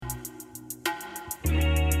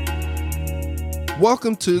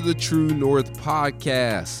Welcome to the True North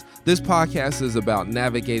Podcast. This podcast is about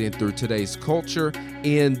navigating through today's culture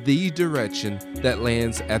in the direction that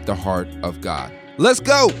lands at the heart of God. Let's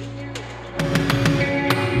go!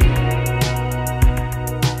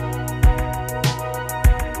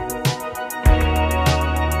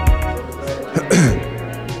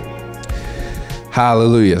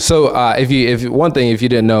 Hallelujah. So if you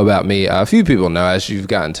didn't know about me, a few people know as you've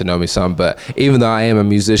gotten to know me some, but even though I am a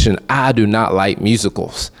musician, I do not like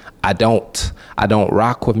musicals. I don't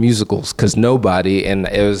rock with musicals because nobody, and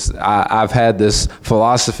I've had this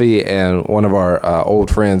philosophy, and one of our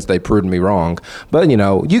old friends, they proved me wrong. But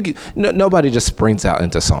nobody just springs out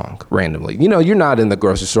into song randomly. You're not in the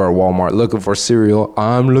grocery store or Walmart looking for cereal.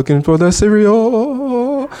 I'm looking for the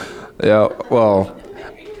cereal. Yeah, well,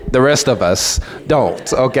 the rest of us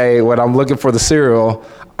don't. Okay, when I'm looking for the cereal,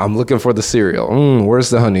 I'm looking for the cereal. Where's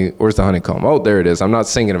the honeycomb? Oh, there it is. I'm not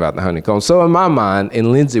singing about the honeycomb. So in my mind,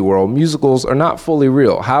 in Lindsey world, musicals are not fully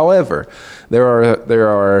real. However, there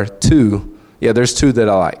are two. Yeah, there's two that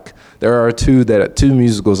I like. There are two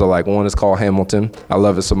musicals I like. One is called Hamilton. I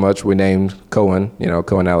love it so much we named Cohen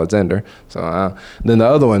Alexander. So then the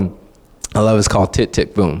other one I love is called Tick,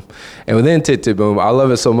 Tick, Boom. And within Tick, Tick, Boom, I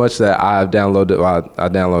love it so much that I downloaded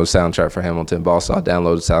soundtrack for Hamilton, but also I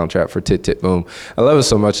downloaded soundtrack for Tick, Tick, Boom. I love it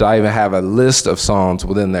so much that I even have a list of songs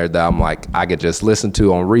within there that I'm like, I could just listen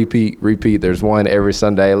to on repeat. There's one every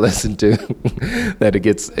Sunday I listen to that it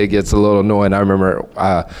gets a little annoying. I remember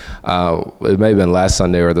it may have been last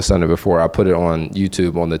Sunday or the Sunday before, I put it on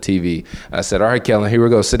YouTube on the TV. I said, all right, Kellen, here we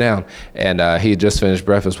go, sit down. And he had just finished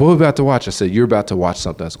breakfast. What are we about to watch? I said, you're about to watch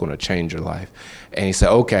something that's going to change your life. And he said,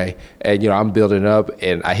 okay. And I'm building up,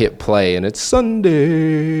 and I hit play, and it's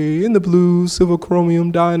Sunday in the blue silver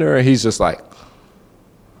chromium diner, and he's just like,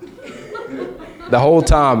 the whole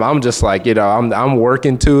time I'm just like, I'm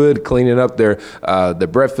working to it, cleaning up their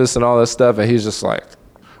breakfast and all that stuff, and he's just like,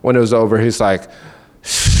 when it was over, he's like,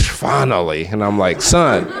 finally. And I'm like,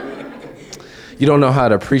 son, you don't know how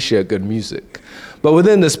to appreciate good music. But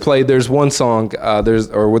within this play, there's one song,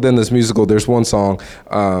 within this musical, there's one song,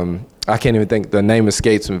 I can't even think, the name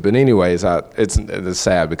escapes me, but anyways, it's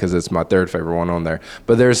sad because it's my third favorite one on there.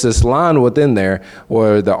 But there's this line within there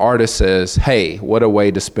where the artist says, hey, what a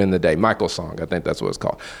way to spend the day. Michael's song, I think that's what it's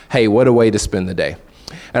called. Hey, what a way to spend the day.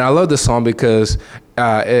 And I love this song because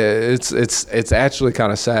it's actually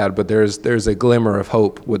kind of sad, but there's a glimmer of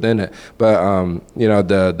hope within it. But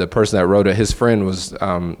the person that wrote it, his friend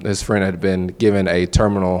had been given a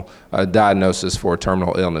terminal diagnosis for a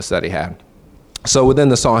terminal illness that he had. So within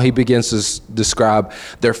the song, he begins to describe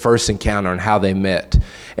their first encounter and how they met.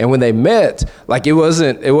 And when they met, like it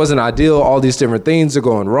wasn't ideal. All these different things are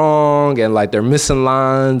going wrong, and like they're missing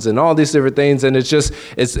lines and all these different things. And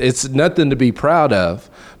it's nothing to be proud of.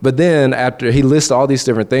 But then after he lists all these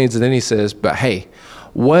different things, and then he says, but hey,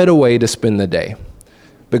 what a way to spend the day.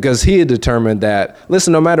 Because he had determined that,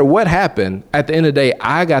 listen, no matter what happened, at the end of the day,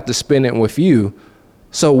 I got to spend it with you.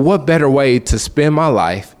 So what better way to spend my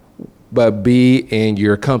life but be in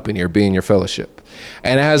your company or be in your fellowship.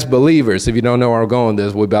 And as believers, if you don't know where I'm going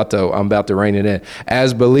with this, I'm about to rein it in.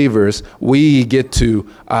 As believers, we get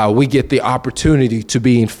the opportunity to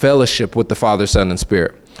be in fellowship with the Father, Son, and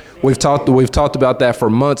Spirit. We've talked about that for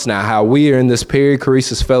months now, how we are in this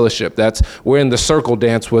perichoresis fellowship. We're in the circle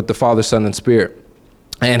dance with the Father, Son, and Spirit.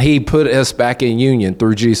 And he put us back in union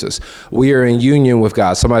through Jesus. We are in union with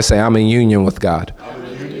God. Somebody say, I'm in union with God.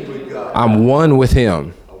 I'm one with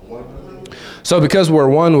him. So because we're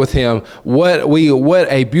one with him, what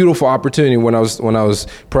a beautiful opportunity. When I was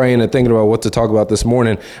praying and thinking about what to talk about this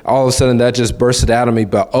morning, all of a sudden that just bursted out of me.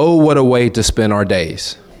 But oh, what a way to spend our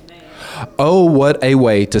days. Oh, what a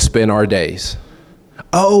way to spend our days.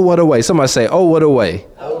 Oh, what a way. Somebody say, oh, what a way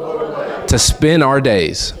to spend our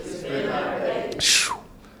days.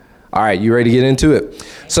 All right, you ready to get into it?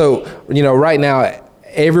 So, right now,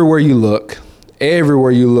 everywhere you look,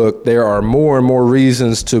 there are more and more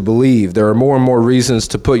reasons to believe. There are more and more reasons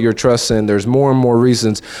to put your trust in. There's more and more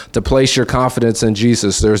reasons to place your confidence in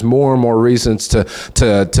Jesus. There's more and more reasons to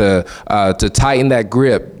tighten that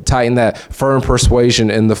grip, tighten that firm persuasion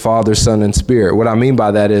in the Father, Son, and Spirit. What I mean by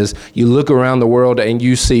that is you look around the world and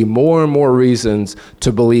you see more and more reasons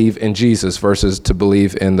to believe in Jesus versus to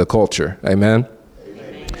believe in the culture. Amen?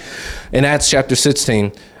 In Acts chapter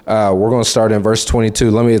 16, We're going to start in verse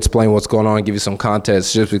 22. Let me explain what's going on and give you some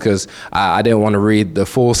context, just because I didn't want to read the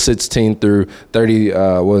full 16 through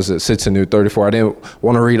 30, 16 through 34. I didn't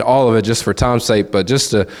want to read all of it just for time's sake, but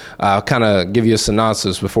just to kind of give you a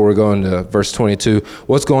synopsis before we go into verse 22.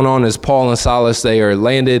 What's going on is Paul and Silas, they are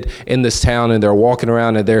landed in this town, and they're walking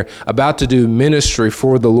around, and they're about to do ministry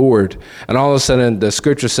for the Lord. And all of a sudden, the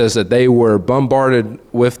scripture says that they were bombarded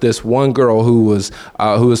with this one girl who was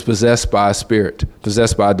possessed by a spirit,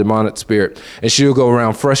 possessed by a demonic spirit. And she would go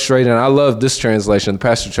around frustrated. And I love this translation. The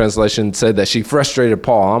Passion Translation said that she frustrated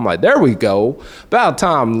Paul. I'm like, there we go. About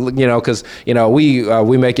time, because,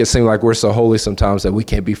 we make it seem like we're so holy sometimes that we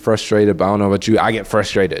can't be frustrated. But I don't know about you. I get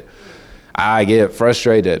frustrated.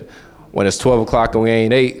 When it's 12 o'clock and we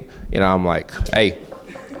ain't ate, I'm like, hey,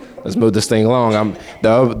 let's move this thing along. The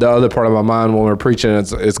other part of my mind when we're preaching,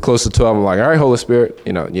 it's close to 12. I'm like, all right, Holy Spirit,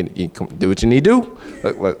 you do what you need to do.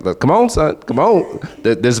 Look, come on, son, come on.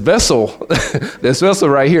 This vessel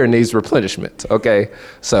right here needs replenishment. Okay,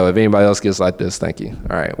 so if anybody else gets like this, thank you.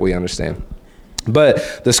 All right, we understand.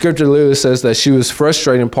 But the scripture literally says that she was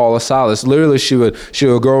frustrating Paul and Silas. Literally, she would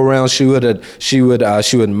go around. She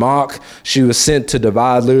would mock. She was sent to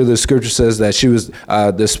divide. Literally, the scripture says that she was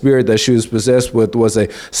the spirit that she was possessed with was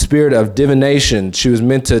a spirit of divination. She was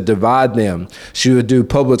meant to divide them. She would do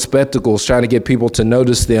public spectacles, trying to get people to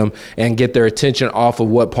notice them and get their attention off of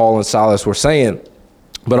what Paul and Silas were saying.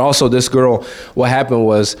 But also this girl, what happened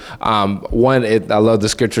was, I love the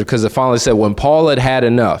scripture because it finally said when Paul had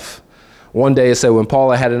enough. One day it said when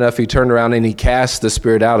Paul had enough, he turned around and he cast the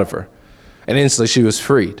spirit out of her. And instantly she was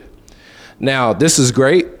freed. Now, this is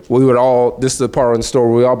great. This is the part of the story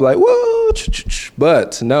where we all be like, whoa,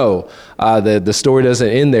 but no, the story doesn't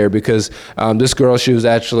end there because this girl, she was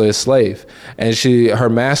actually a slave. And her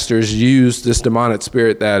masters used this demonic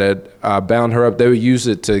spirit that had bound her up. They would use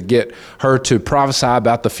it to get her to prophesy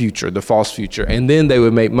about the future, the false future. And then they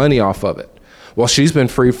would make money off of it. Well, she's been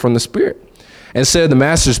freed from the spirit. Instead of the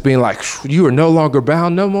masters being like, you are no longer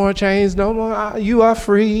bound, no more chains, no more, you are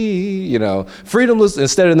free, freedomless.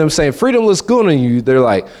 Instead of them saying freedom looks good on you, they're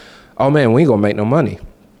like, oh man, we ain't gonna make no money.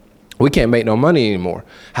 We can't make no money anymore.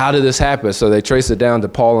 How did this happen? So they trace it down to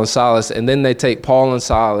Paul and Silas, and then they take Paul and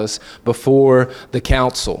Silas before the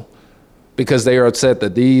council because they are upset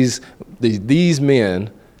that these men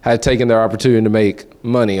had taken their opportunity to make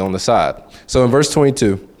money on the side. So in verse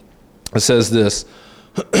 22, it says this,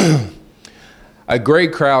 a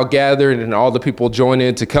great crowd gathered and all the people joined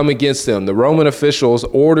in to come against them. The Roman officials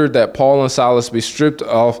ordered that Paul and Silas be stripped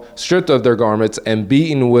of their garments and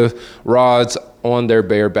beaten with rods on their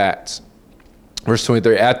bare backs. Verse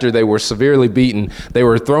 23, after they were severely beaten, they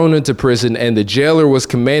were thrown into prison and the jailer was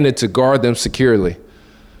commanded to guard them securely.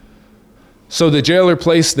 So the jailer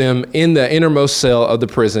placed them in the innermost cell of the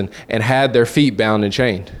prison and had their feet bound and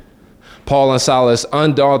chained. Paul and Silas,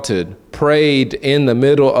 undaunted, prayed in the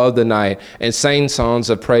middle of the night and sang songs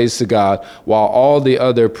of praise to God while all the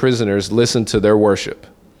other prisoners listened to their worship.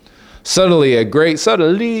 Suddenly, a great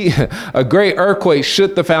earthquake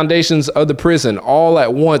shook the foundations of the prison. All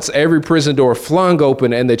at once, every prison door flung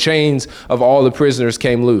open and the chains of all the prisoners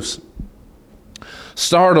came loose.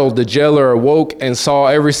 Startled, the jailer awoke and saw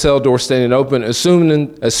every cell door standing open.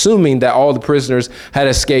 Assuming that all the prisoners had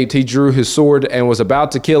escaped, he drew his sword and was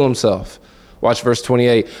about to kill himself. Watch verse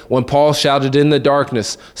 28. When Paul shouted in the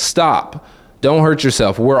darkness, "Stop, don't hurt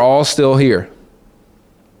yourself. We're all still here."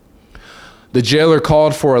 The jailer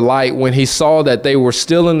called for a light. When he saw that they were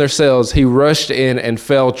still in their cells, he rushed in and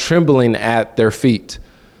fell trembling at their feet.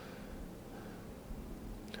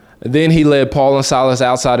 Then he led Paul and Silas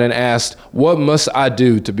outside and asked, "What must I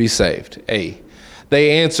do to be saved?"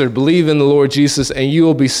 They answered, "Believe in the Lord Jesus and you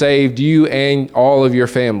will be saved, you and all of your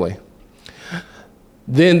family."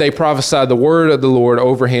 Then they prophesied the word of the Lord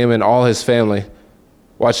over him and all his family.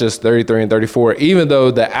 Watch this, 33 and 34. Even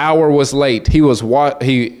though the hour was late, he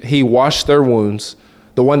washed their wounds.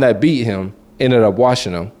 The one that beat him ended up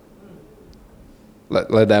washing them. Let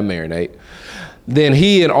that marinate. Then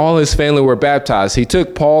he and all his family were baptized. He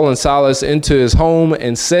took Paul and Silas into his home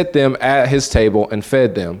and set them at his table and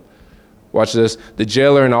fed them. Watch this. The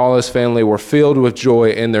jailer and all his family were filled with joy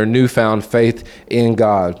in their newfound faith in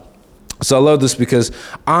God. So I love this because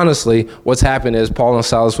honestly, what's happened is Paul and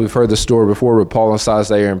Silas, we've heard the story before, but Paul and Silas,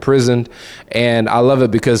 they are imprisoned. And I love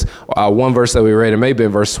it because one verse that we read, it may be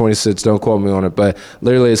in verse 26, don't quote me on it, but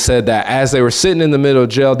literally it said that as they were sitting in the middle of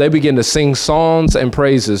jail, they began to sing songs and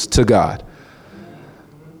praises to God.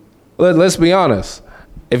 Let's be honest.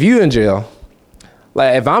 If you in jail,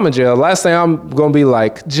 like if I'm in jail, last thing I'm going to be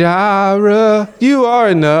like, Jireh, you are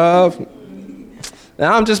enough. And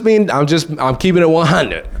I'm keeping it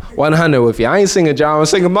 100. 100 with you. I ain't singing John, I'm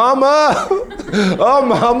singing Mama. Oh,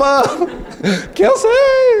 Mama.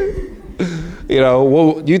 Kelsey. You know,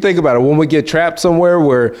 well, you think about it. When we get trapped somewhere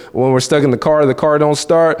when we're stuck in the car don't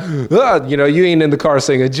start, you know, you ain't in the car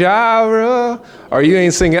singing Jireh, or you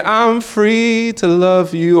ain't singing I'm free to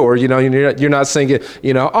love you, or, you know, you're not singing,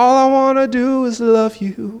 you know, all I want to do is love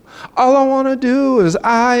you. All I want to do is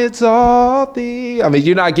I exalt thee. I mean,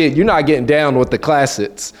 you're not getting down with the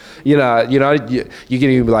classics. You know, you can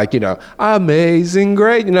even be like, you know, Amazing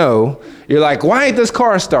Grace. You know, you're like, why ain't this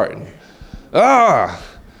car starting?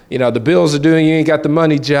 You know, the bills are doing, you ain't got the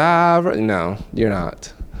money, job. No, you're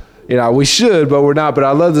not. You know, we should, but we're not. But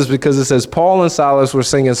I love this because it says Paul and Silas were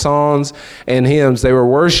singing songs and hymns. They were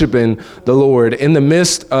worshiping the Lord in the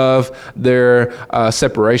midst of their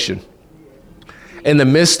separation. In the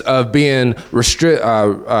midst of being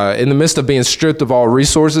stripped of all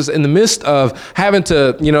resources, in the midst of having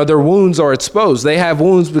to, you know, their wounds are exposed. They have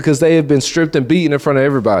wounds because they have been stripped and beaten in front of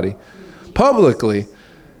everybody publicly.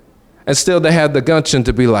 And still they had the gumption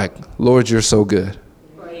to be like, Lord, you're so good.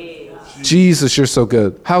 Jesus, you're so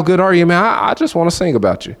good. How good are you, man? I just want to sing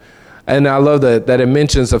about you. And I love that it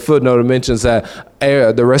mentions, a footnote, it mentions that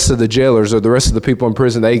the rest of the jailers or the rest of the people in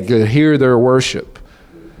prison, they could hear their worship.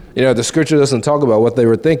 You know, the scripture doesn't talk about what they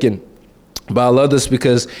were thinking. But I love this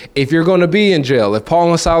because if you're going to be in jail, if Paul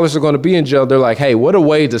and Silas are going to be in jail, they're like, hey, what a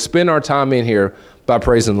way to spend our time in here by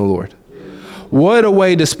praising the Lord. What a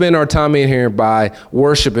way to spend our time in here by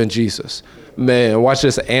worshiping Jesus. Man, watch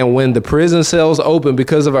this. And when the prison cells open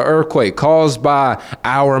because of an earthquake caused by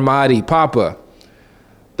our mighty Papa,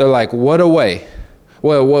 they're like, what a way.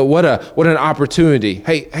 Well, what an opportunity.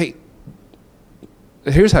 Hey,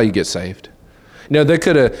 here's how you get saved. You know, they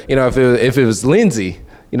could have, you know, if it was Lindsey,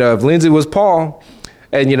 you know, if Lindsey was Paul,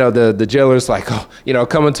 and, you know, the jailer's like, oh, you know,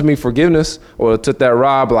 coming to me forgiveness. Well, it took that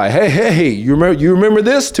rod, like, hey, you remember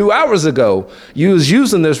this 2 hours ago? You was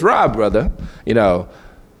using this rod, brother. You know,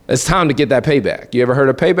 it's time to get that payback. You ever heard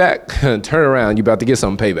of payback? Turn around, you about to get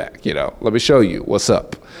some payback. You know, let me show you what's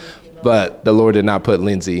up. But the Lord did not put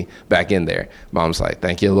Lindsey back in there. Mom's like,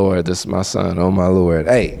 thank you, Lord. This is my son. Oh, my Lord.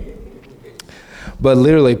 Hey. But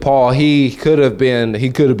literally, Paul, he could have been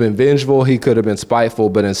vengeful. He could have been spiteful.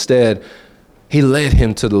 But instead, he led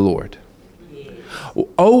him to the Lord.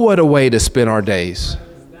 Oh, what a way to spend our days,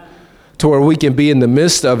 to where we can be in the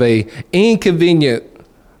midst of a inconvenient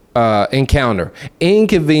encounter,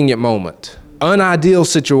 inconvenient moment, unideal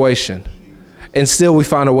situation, and still we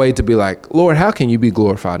find a way to be like, Lord, how can you be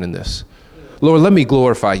glorified in this? Lord, let me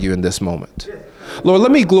glorify you in this moment. Lord,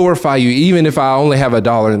 let me glorify you even if I only have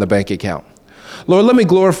 $1 in the bank account. Lord, let me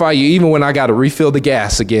glorify you even when I got to refill the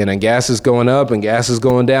gas again and gas is going up and gas is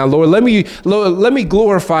going down. Lord, let me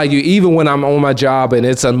glorify you even when I'm on my job and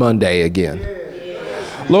it's a Monday again.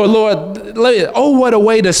 Lord, what a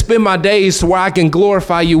way to spend my days where I can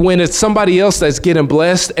glorify you when it's somebody else that's getting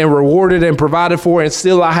blessed and rewarded and provided for, and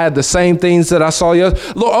still I had the same things that I saw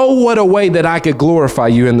yesterday. Lord, oh, what a way that I could glorify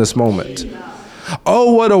you in this moment.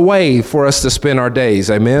 Oh, what a way for us to spend our days.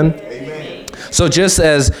 Amen. So just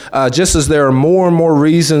as there are more and more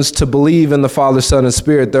reasons to believe in the Father, Son, and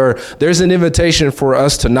Spirit, there's an invitation for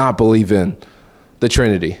us to not believe in the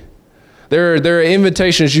Trinity. There are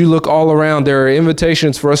invitations. You look all around. There are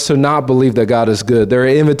invitations for us to not believe that God is good. There are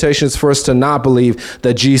invitations for us to not believe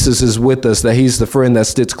that Jesus is with us, that he's the friend that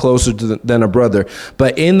sticks closer than a brother.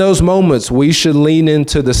 But in those moments, we should lean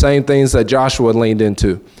into the same things that Joshua leaned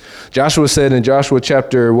into. Joshua said in Joshua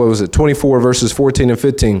chapter, 24, verses 14 and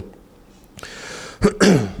 15,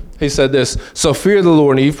 he said this, so fear the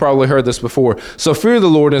Lord, and you've probably heard this before. So fear the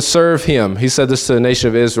Lord and serve him. He said this to the nation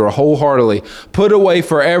of Israel wholeheartedly. Put away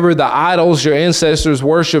forever the idols your ancestors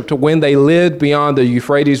worshipped when they lived beyond the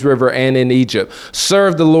Euphrates River and in Egypt.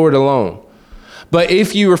 Serve the Lord alone. But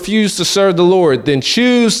if you refuse to serve the Lord, then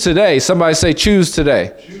choose today. Somebody say, choose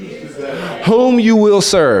today. Choose today. Whom you will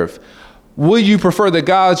serve. Will you prefer the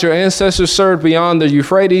gods your ancestors served beyond the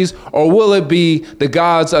Euphrates, or will it be the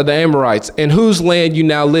gods of the Amorites in whose land you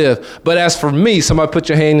now live? But as for me, somebody put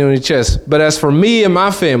your hand on your chest. But as for me and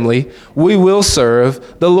my family, we will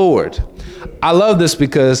serve the Lord. I love this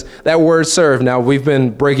because that word serve, now we've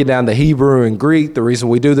been breaking down the Hebrew and Greek. The reason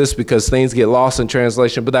we do this because things get lost in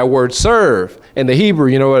translation. But that word serve in the Hebrew,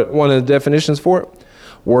 you know what one of the definitions for it?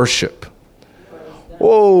 Worship.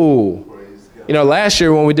 Whoa. You know, last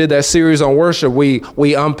year when we did that series on worship,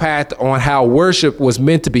 we unpacked on how worship was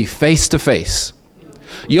meant to be face to face.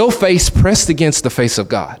 Your face pressed against the face of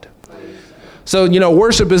God. So,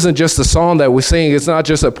 worship isn't just a song that we sing. It's not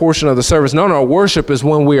just a portion of the service. No, worship is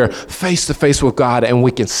when we are face to face with God and we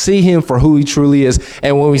can see him for who he truly is.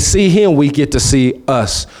 And when we see him, we get to see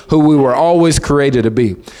us, who we were always created to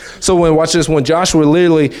be. So watch this, when Joshua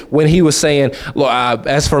when he was saying,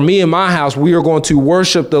 as for me and my house, we are going to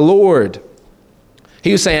worship the Lord.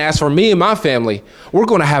 He was saying, as for me and my family, we're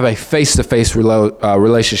going to have a face-to-face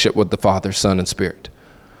relationship with the Father, Son, and Spirit.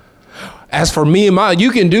 As for me and you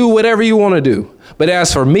can do whatever you want to do. But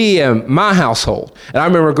as for me and my household, and I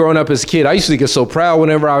remember growing up as a kid, I used to get so proud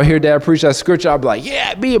whenever I would hear Dad preach that scripture. I'd be like,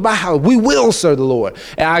 yeah, me and my house, we will serve the Lord.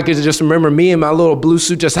 And I could just remember me in my little blue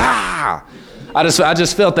suit just, I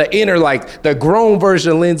just felt the inner, like the grown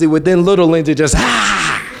version of Lindsey within little Lindsey just,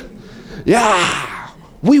 yeah,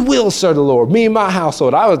 we will serve the Lord. Me and my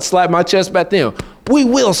household, I would slap my chest back then. We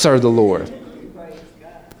will serve the Lord.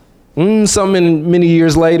 Many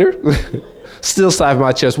years later, still slap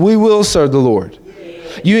my chest. We will serve the Lord.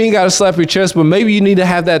 You ain't got to slap your chest, but maybe you need to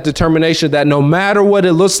have that determination that no matter what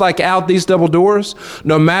it looks like out these double doors,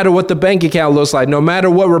 no matter what the bank account looks like, no matter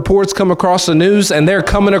what reports come across the news, and they're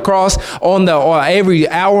coming across on every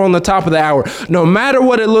hour on the top of the hour, no matter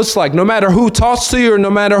what it looks like, no matter who talks to you or no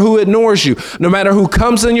matter who ignores you, no matter who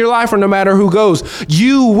comes in your life or no matter who goes,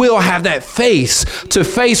 you will have that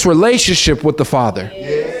face-to-face relationship with the Father.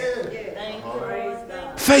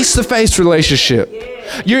 Face-to-face relationship.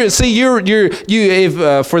 For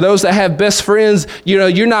those that have best friends,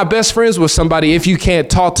 you're not best friends with somebody if you can't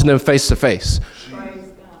talk to them face-to-face.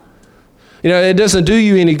 It doesn't do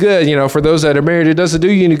you any good. For those that are married, it doesn't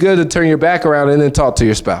do you any good to turn your back around and then talk to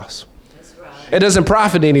your spouse. That's right. It doesn't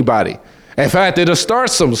profit anybody. In fact, it'll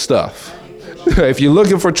start some stuff. If you're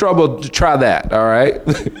looking for trouble, try that. All right.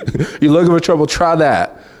 You're looking for trouble, try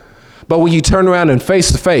that. But when you turn around and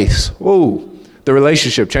face-to-face, the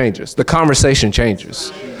relationship changes. The conversation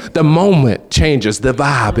changes. The moment changes. The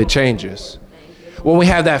vibe, it changes. When we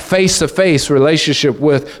have that face-to-face relationship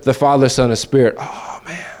with the Father, Son, and Spirit, oh,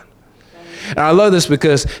 man. And I love this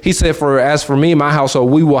because he said, as for me and my household,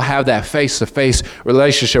 we will have that face-to-face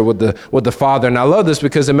relationship with the Father. And I love this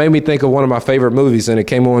because it made me think of one of my favorite movies, and it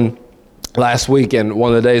came on last week, and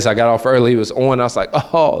one of the days I got off early, it was on. I was like,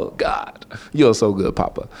 oh, God, you're so good,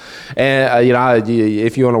 Papa. And,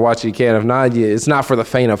 if you want to watch it, you can. If not, it's not for the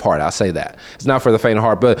faint of heart. I'll say that. It's not for the faint of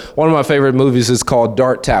heart. But one of my favorite movies is called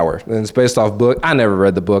Dark Tower, and it's based off a book. I never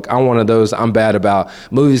read the book. I'm one of those, I'm bad about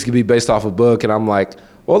movies can be based off a book, and I'm like,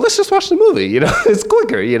 well, let's just watch the movie, it's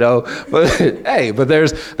quicker, but hey, but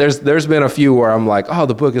there's been a few where I'm like, oh,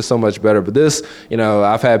 the book is so much better. But this,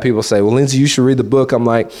 I've had people say, well, Lindsey, you should read the book. I'm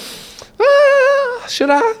like,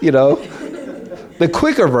 should I? The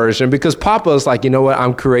quicker version, because Papa is like,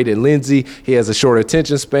 I'm creating Lindsey. He has a short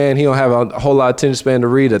attention span. He don't have a whole lot of attention span to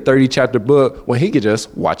read a 30-chapter book when he could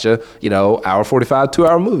just watch a, hour 45,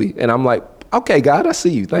 2-hour movie. And I'm like, okay, God, I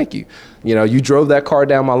see you. Thank you. You drove that car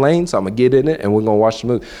down my lane, so I'm gonna get in it and we're gonna watch the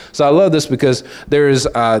movie. So I love this because there's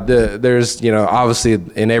obviously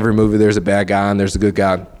in every movie there's a bad guy and there's a good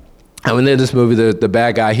guy. And in this movie, the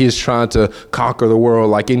bad guy, he's trying to conquer the world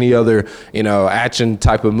like any other, action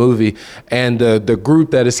type of movie. And the group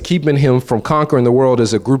that is keeping him from conquering the world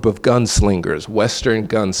is a group of gunslingers, Western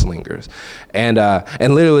gunslingers. And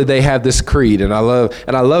literally they have this creed, and I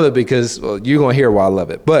love it because you're going to hear why I love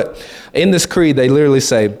it. But in this creed, they literally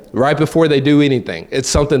say, right before they do anything, it's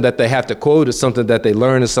something that they have to quote, it's something that they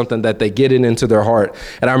learn, it's something that they get into their heart.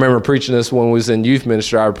 And I remember preaching this when we was in youth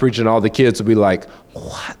ministry. I was preaching, all the kids would be like,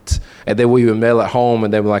 what? And then we would mail it home,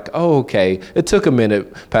 and they were like, oh, okay. It took a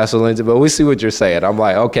minute, Pastor Lindsey, but we see what you're saying. I'm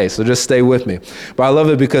like, okay, so just stay with me. But I love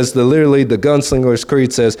it because literally the gunslinger's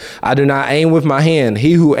creed says, I do not aim with my hand.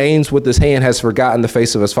 He who aims with his hand has forgotten the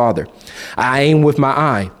face of his Father. I aim with my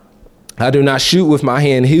eye. I do not shoot with my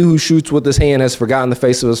hand. He who shoots with his hand has forgotten the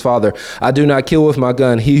face of his Father. I do not kill with my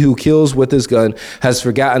gun. He who kills with his gun has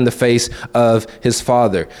forgotten the face of his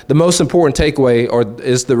Father. The most important takeaway,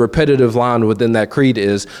 is the repetitive line within that creed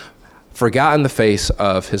is, forgotten the face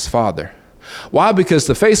of his Father. Why? Because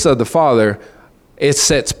the face of the Father, it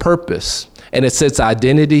sets purpose, and it sets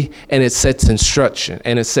identity, and it sets instruction,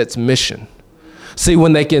 and it sets mission. See,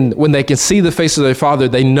 when they can see the face of their Father,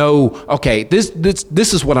 they know, okay, this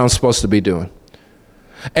is what I'm supposed to be doing.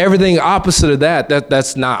 Everything opposite of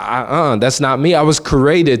that's not me. I was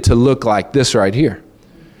created to look like this right here.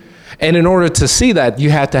 And in order to see that, you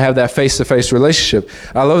have to have that face-to-face relationship.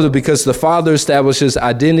 I love it because the Father establishes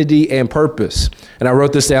identity and purpose. And I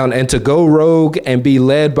wrote this down, and to go rogue and be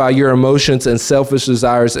led by your emotions and selfish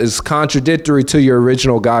desires is contradictory to your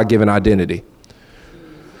original God-given identity.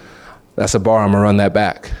 That's a bar. I'm going to run that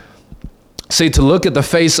back. See, to look at the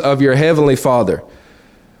face of your heavenly Father,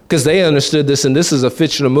 Because they understood this, and this is a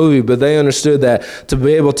fictional movie, but they understood that to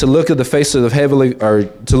be able to look at the face of the heavenly, or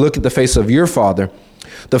to look at the face of your Father,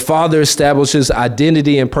 the Father establishes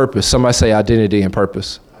identity and purpose. Somebody say identity and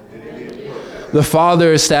purpose. The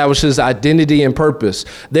Father establishes identity and purpose.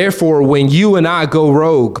 Therefore, when you and I go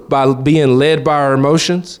rogue by being led by our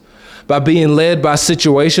emotions, by being led by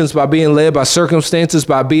situations, by being led by circumstances,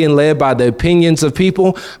 by being led by the opinions of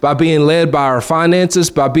people, by being led by our finances,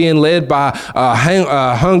 by being led by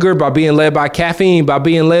hunger, by being led by caffeine, by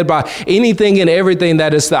being led by anything and everything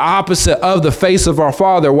that is the opposite of the face of our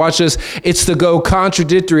Father. Watch this. It's to go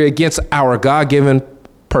contradictory against our God-given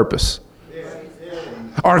purpose.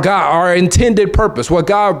 Our intended purpose. What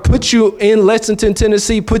God put you in Lexington,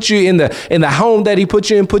 Tennessee, put you in the home that he put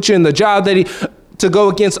you in the job that he... To go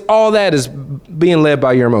against all that is being led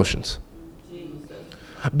by your emotions.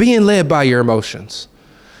 Being led by your emotions.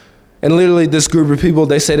 And literally this group of people,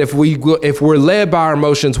 they said if we're led by our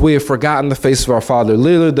emotions, we have forgotten the face of our Father.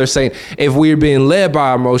 Literally they're saying if we're being led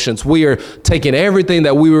by our emotions, we are taking everything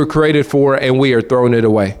that we were created for and we are throwing it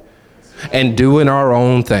away and doing our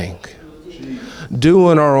own thing.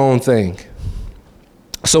 Doing our own thing.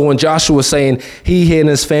 So when Joshua was saying he and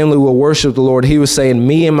his family will worship the Lord, he was saying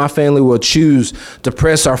me and my family will choose to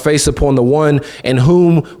press our face upon the one in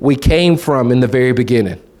whom we came from in the very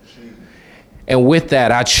beginning. And with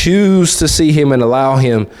that, I choose to see him and allow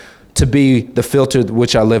him to be the filter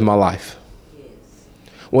which I live my life.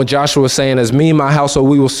 When Joshua was saying, as me and my household,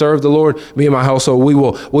 we will serve the Lord, me and my household, we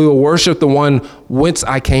will worship the one whence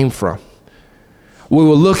I came from. We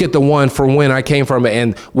will look at the one from when I came from,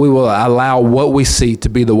 and we will allow what we see to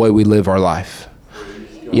be the way we live our life.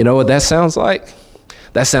 You know what that sounds like?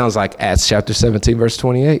 That sounds like Acts chapter 17, verse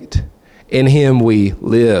 28. In him we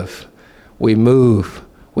live, we move,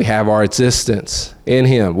 we have our existence. In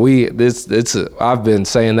him, I've been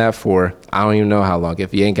saying that for I don't even know how long.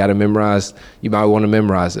 If you ain't got it memorized, you might want to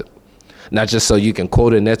memorize it. Not just so you can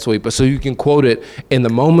quote it next week, but so you can quote it in the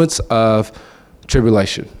moments of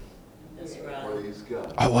tribulation.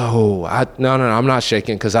 Oh, no, I'm not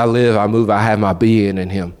shaking because I live, I move, I have my being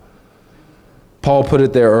in him. Paul put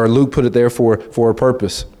it there, or Luke put it there for a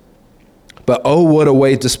purpose. But oh, what a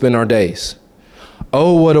way to spend our days.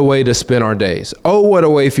 Oh, what a way to spend our days. Oh, what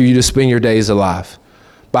a way for you to spend your days alive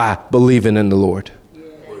by believing in the Lord.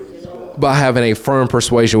 By having a firm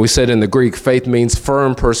persuasion. We said in the Greek, faith means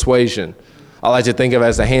firm persuasion. I like to think of it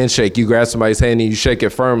as a handshake. You grab somebody's hand and you shake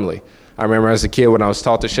it firmly. I remember as a kid when I was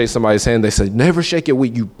taught to shake somebody's hand, they said, never shake it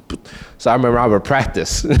with you. So I remember I would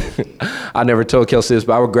practice. I never told Kelsey this,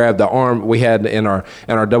 but I would grab the arm we had in our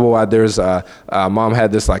double wide. There's mom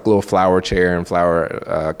had this like little flower chair and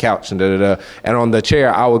flower couch and and on the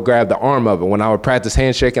chair, I would grab the arm of it. When I would practice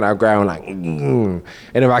handshaking, I would grab it like, and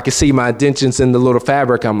if I could see my indentions in the little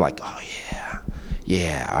fabric, I'm like, oh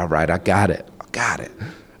yeah, all right, I got it.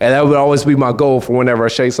 And that would always be my goal for whenever I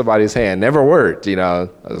shake somebody's hand. Never worked,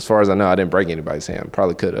 As far as I know, I didn't break anybody's hand.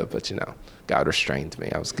 Probably could have, but, God restrained me.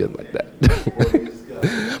 I was good like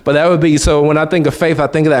that. But that would be, so when I think of faith, I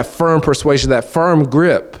think of that firm persuasion, that firm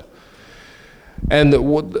grip. And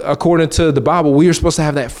according to the Bible, we are supposed to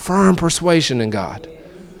have that firm persuasion in God.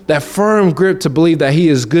 That firm grip to believe that he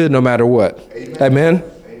is good no matter what. Amen?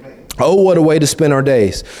 Oh, what a way to spend our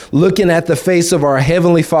days. Looking at the face of our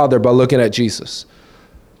Heavenly Father by looking at Jesus.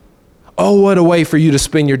 Oh, what a way for you to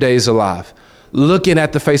spend your days alive. Looking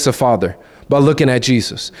at the face of Father by looking at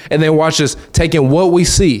Jesus. And then watch us taking what we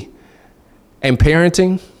see and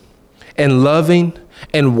parenting and loving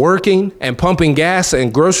and working and pumping gas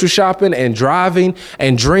and grocery shopping and driving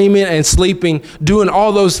and dreaming and sleeping, doing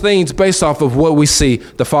all those things based off of what we see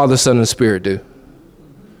the Father, Son, and Spirit do.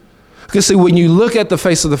 Because see, when you look at the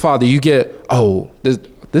face of the Father, you get, oh,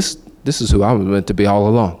 this is who I'm meant to be all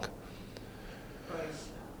along.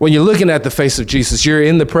 When you're looking at the face of Jesus, you're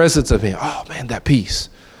in the presence of him. Oh man, that peace.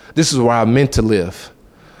 This is where I'm meant to live.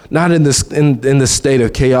 Not in this state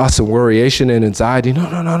of chaos and worryation and anxiety.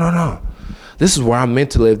 No. This is where I'm meant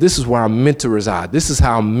to live. This is where I'm meant to reside. This is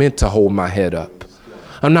how I'm meant to hold my head up.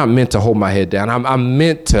 I'm not meant to hold my head down. I'm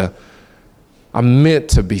meant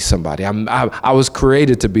to be somebody. I was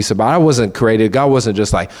created to be somebody. I wasn't created. God wasn't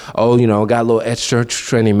just like, oh, got a little extra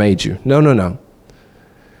and he made you. No.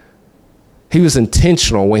 He was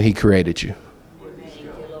intentional when he created you.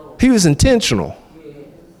 He was intentional.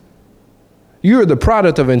 You are the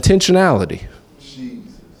product of intentionality.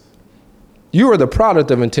 You are the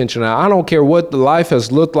product of intentionality. I don't care what the life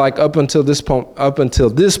has looked like up until this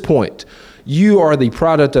point. You are the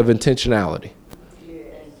product of intentionality.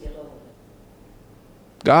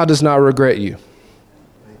 God does not regret you.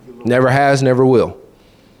 Never has, never will.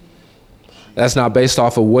 That's not based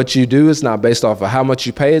off of what you do. It's not based off of how much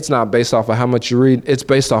you pay. It's not based off of how much you read. It's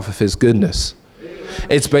based off of his goodness.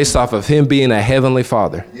 It's based off of him being a heavenly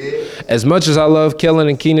father. As much as I love Kellen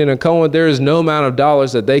and Keenan and Cohen, there is no amount of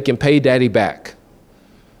dollars that they can pay daddy back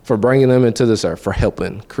for bringing them into this earth, for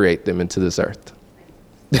helping create them into this earth.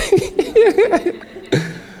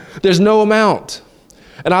 There's no amount.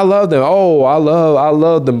 And I love them. Oh, I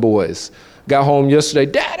love them boys. Got home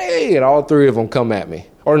yesterday, Daddy, and all three of them come at me.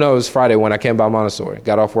 Or no, it was Friday when I came by Montessori.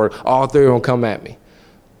 Got off work, all three of them come at me.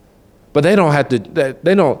 But they don't have to.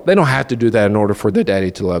 They don't have to do that in order for their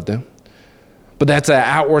daddy to love them. But that's an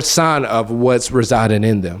outward sign of what's residing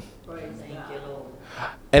in them.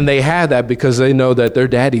 And they have that because they know that their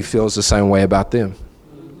daddy feels the same way about them.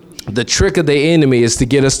 The trick of the enemy is to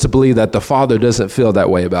get us to believe that the Father doesn't feel that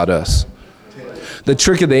way about us. The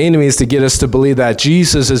trick of the enemy is to get us to believe that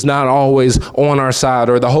Jesus is not always on our side,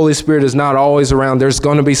 or the Holy Spirit is not always around. There's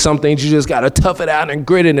going to be some things you just got to tough it out and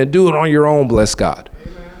grit it and do it on your own, bless God.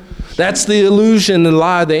 Amen. That's the illusion and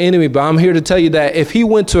lie of the enemy. But I'm here to tell you that if he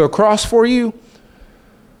went to a cross for you,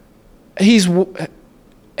 he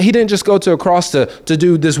didn't just go to a cross to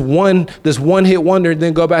do this one hit wonder and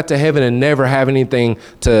then go back to heaven and never have anything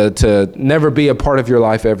to never be a part of your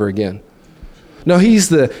life ever again. No,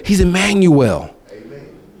 he's Emmanuel.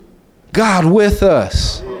 God with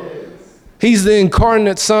us. Yes. He's the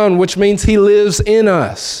incarnate Son, which means he lives in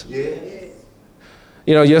us. Yes.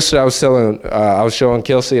 You know, yesterday I was showing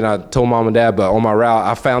Kelsey, and I told Mom and Dad, but on my route,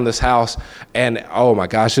 I found this house, and oh my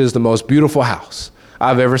gosh, it is the most beautiful house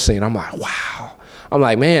I've ever seen. I'm like, wow. I'm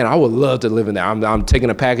like, man, I would love to live in there. I'm taking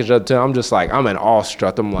a package up to him. I'm just like, I'm in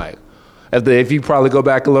awestruck. I'm like, if you probably go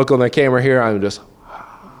back and look on the camera here, I'm just,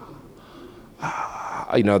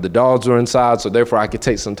 you know, the dogs were inside, so therefore I could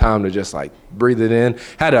take some time to just like breathe it in.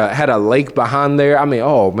 Had a lake behind there. I mean,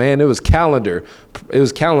 oh man, it was calendar worthy.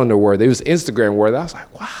 It was Instagram worthy. I was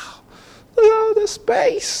like, wow, look at all this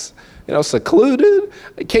space. You know, secluded.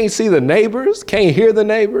 You can't see the neighbors, can't hear the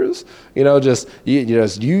neighbors. You know, just you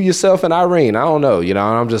yourself and Irene. I don't know. You know,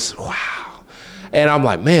 and I'm just wow. And I'm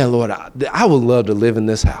like, man, Lord, I would love to live in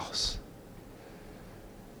this house.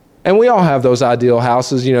 And we all have those ideal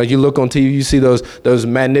houses. You know, you look on TV, you see those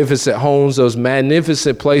magnificent homes, those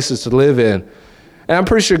magnificent places to live in. And I'm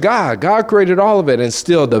pretty sure God created all of it. And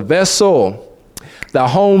still the vessel, the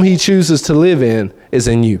home he chooses to live in is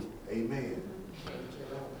in you. Amen.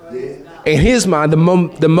 In his mind,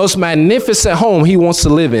 the most magnificent home he wants to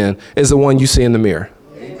live in is the one you see in the mirror.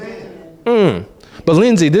 Amen. But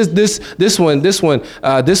Lindsey, this one isn't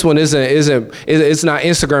it's not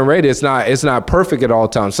Instagram ready. It's not perfect at all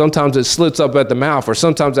times. Sometimes it slips up at the mouth, or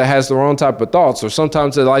sometimes it has the wrong type of thoughts, or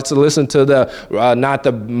sometimes it likes to listen to the not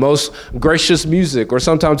the most gracious music, or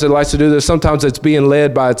sometimes it likes to do this. Sometimes it's being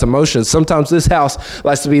led by its emotions. Sometimes this house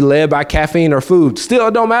likes to be led by caffeine or food. Still,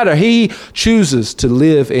 it don't matter. He chooses to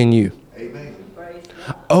live in you. Amen.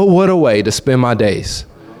 Oh, what a way to spend my days.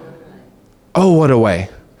 Oh, what a way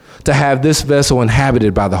to have this vessel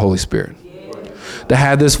inhabited by the Holy Spirit. To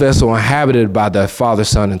have this vessel inhabited by the Father,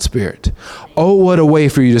 Son, and Spirit. Oh, what a way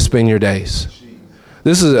for you to spend your days.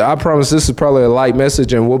 I promise this is probably a light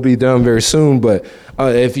message and we'll be done very soon, but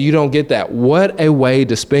if you don't get that, what a way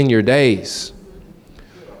to spend your days.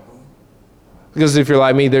 Because if you're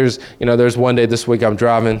like me, there's one day this week I'm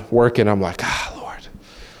driving, working, I'm like, Lord.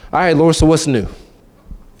 All right, Lord, so what's new?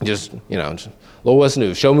 Lord, what's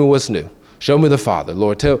new? Show me what's new. Show me the Father.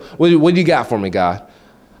 Lord, what do you got for me, God?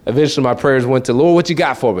 Eventually my prayers went to, Lord, what you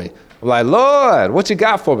got for me? I'm like, Lord, what you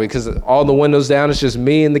got for me? Because all the windows down, it's just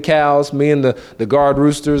me and the cows, me and the guard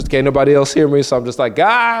roosters. Can't nobody else hear me. So I'm just like,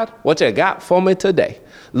 God, what you got for me today?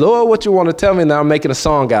 Lord, what you want to tell me? Now I'm making a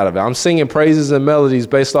song out of it. I'm singing praises and melodies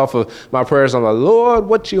based off of my prayers. I'm like, Lord,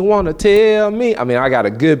 what you want to tell me? I mean, I got a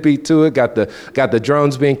good beat to it. Got the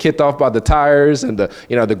drones being kicked off by the tires, and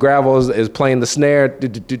the gravel is playing the snare.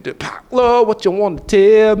 Lord, what you want to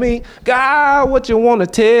tell me? God, what you want to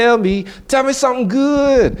tell me? Tell me something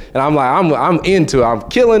good. And I'm like, I'm into it. I'm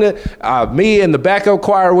killing it. Me and the backup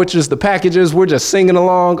choir, which is the packages, we're just singing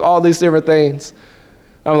along, all these different things.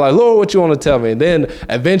 I'm like, Lord, what you want to tell me? And then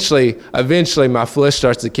eventually my flesh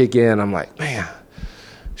starts to kick in. I'm like, man,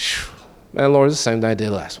 Lord, this is the same thing I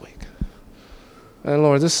did last week. Man,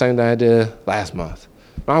 Lord, this is the same thing I did last month.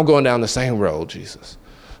 I'm going down the same road, Jesus.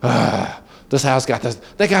 This house got this.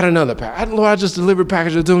 They got another package. Lord, I just delivered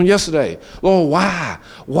packages to them yesterday. Lord,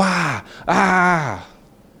 why?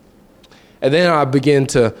 And then I begin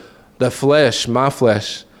to, my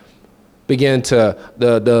flesh, begin to,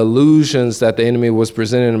 the illusions that the enemy was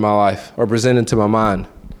presenting in my life or presenting to my mind,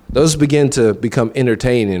 those begin to become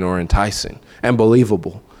entertaining or enticing and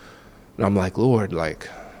believable. And I'm like, Lord,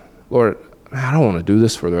 man, I don't want to do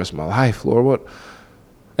this for the rest of my life, Lord. What?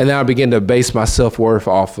 And then I begin to base my self-worth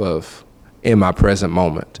off of in my present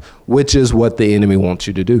moment, which is what the enemy wants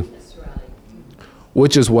you to do. That's right.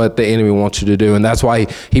 Which is what the enemy wants you to do. And that's why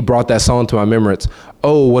he brought that song to my remembrance.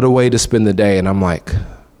 Oh, what a way to spend the day. And I'm like,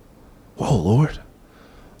 whoa, Lord,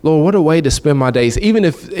 what a way to spend my days. Even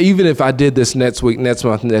if I did this next week, next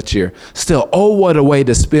month, next year, still, oh, what a way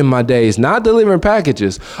to spend my days. Not delivering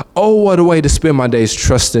packages. Oh, what a way to spend my days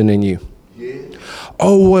trusting in you. Yeah.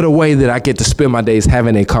 Oh, what a way that I get to spend my days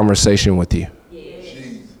having a conversation with you.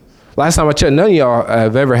 Last time I checked, none of y'all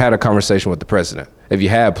have ever had a conversation with the president. If you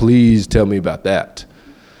have, please tell me about that.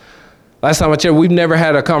 Last time I checked, we've never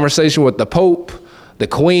had a conversation with the Pope, the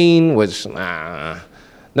Queen, which none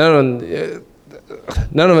of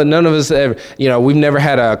us ever. We've never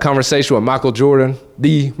had a conversation with Michael Jordan,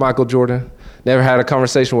 the Michael Jordan. Never had a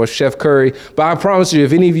conversation with Chef Curry. But I promise you,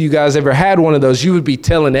 if any of you guys ever had one of those, you would be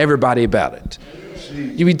telling everybody about it.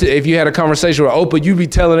 If you had a conversation with Oprah, you'd be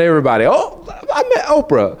telling everybody, oh, I met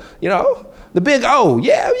Oprah, the big O.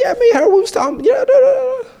 Yeah, me, her, we was talking,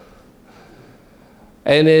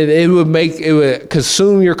 And it would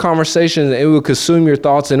consume your conversation, it would consume your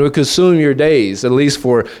thoughts, and it would consume your days, at least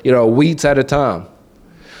for, weeks at a time.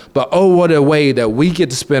 But oh, what a way that we get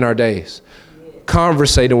to spend our days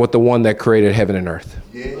conversating with the one that created heaven and earth.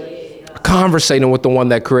 Yeah. Conversating with the one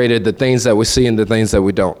that created the things that we see and the things that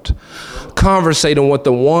we don't. Conversating with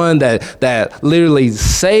the one that literally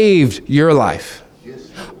saved your life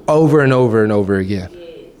over and over and over again.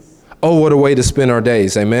 Oh, what a way to spend our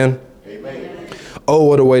days. Amen. Oh,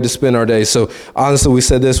 what a way to spend our days. So honestly, we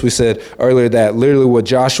said earlier that literally what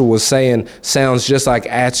Joshua was saying sounds just like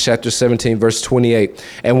Acts chapter 17, verse 28.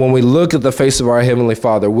 And when we look at the face of our Heavenly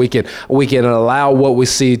Father, we can allow what we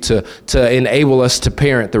see to enable us to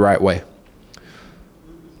parent the right way,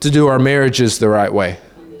 to do our marriages the right way,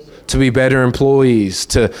 to be better employees,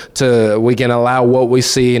 we can allow what we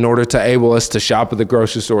see in order to enable us to shop at the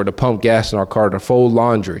grocery store, to pump gas in our car, to fold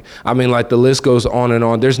laundry. I mean, like the list goes on and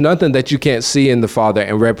on. There's nothing that you can't see in the Father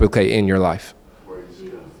and replicate in your life.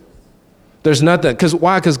 There's nothing.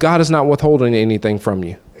 Why? Because God is not withholding anything from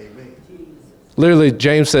you. Amen. Literally,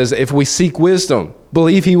 James says, if we seek wisdom,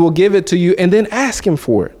 believe he will give it to you, and then ask him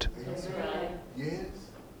for it. That's right. Yes.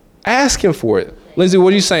 Ask him for it. Lindsey,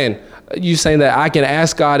 what are you saying? You saying that I can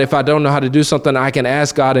ask God if I don't know how to do something, I can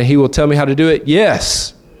ask God and he will tell me how to do it?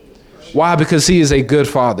 Yes. Why? Because he is a good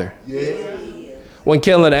father. Yes. When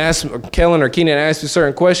Kellen or Keenan asks me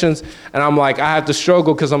certain questions and I'm like, I have to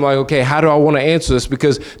struggle because I'm like, okay, how do I want to answer this?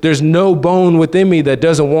 Because there's no bone within me that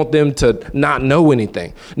doesn't want them to not know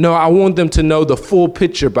anything. No, I want them to know the full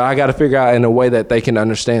picture, but I got to figure out in a way that they can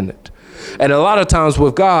understand it. And a lot of times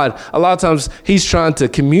with God, he's trying to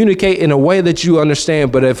communicate in a way that you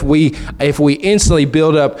understand. But if we instantly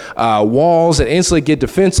build up walls and instantly get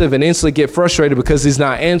defensive and instantly get frustrated because he's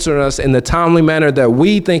not answering us in the timely manner that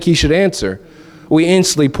we think he should answer, we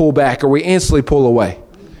instantly pull back or we instantly pull away.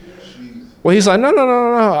 Well, he's like, no,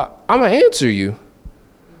 I'm going to answer you.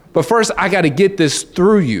 But first, I got to get this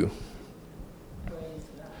through you.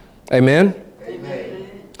 Amen?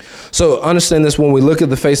 So understand this, when we look at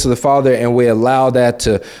the face of the Father and we allow that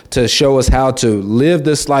to show us how to live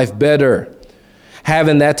this life better,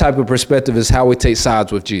 having that type of perspective is how we take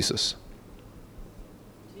sides with Jesus.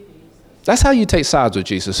 That's how you take sides with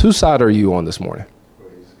Jesus. Whose side are you on this morning?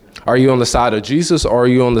 Are you on the side of Jesus or are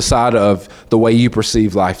you on the side of the way you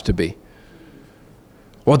perceive life to be?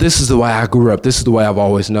 Well, this is the way I grew up. This is the way I've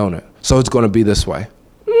always known it. So it's going to be this way.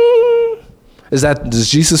 Does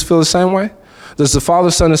Jesus feel the same way? Does the Father,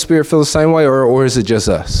 Son, and Spirit feel the same way, or is it just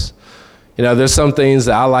us? There's some things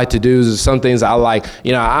that I like to do. There's some things I like.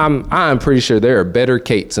 I'm pretty sure there are better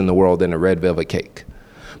cakes in the world than a red velvet cake.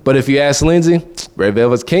 But if you ask Lindsey, red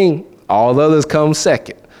velvet's king. All the others come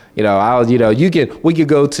second. We could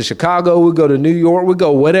go to Chicago, we go to New York, we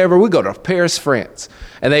go whatever, we go to Paris, France,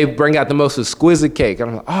 and they bring out the most exquisite cake. And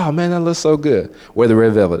I'm like, oh man, that looks so good. Where the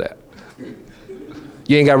red velvet at?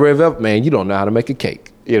 You ain't got red velvet, man. You don't know how to make a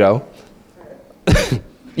cake. You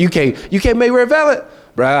can't make red velvet?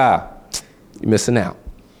 Bruh, you're missing out.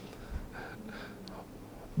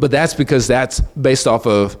 But that's because that's based off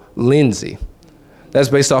of Lindsey. That's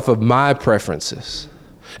based off of my preferences.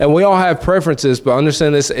 And we all have preferences, but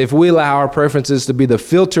understand this, if we allow our preferences to be the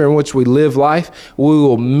filter in which we live life, we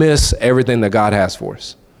will miss everything that God has for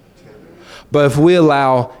us. But if we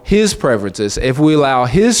allow his preferences, if we allow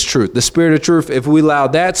his truth, the spirit of truth, if we allow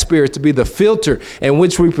that spirit to be the filter in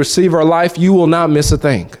which we perceive our life, you will not miss a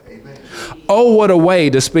thing. Amen. Oh, what a way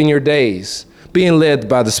to spend your days being led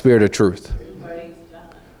by the spirit of truth.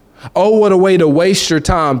 Oh, what a way to waste your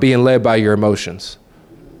time being led by your emotions.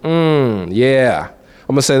 Yeah.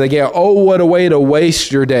 I'm going to say that again. Oh, what a way to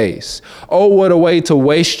waste your days. Oh, what a way to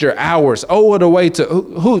waste your hours. Oh, what a way to,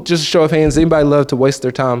 who just a show of hands, anybody love to waste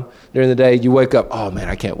their time during the day? You wake up, oh man,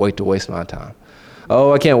 I can't wait to waste my time.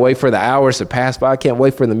 Oh, I can't wait for the hours to pass by. I can't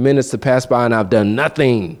wait for the minutes to pass by and I've done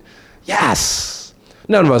nothing. Yes.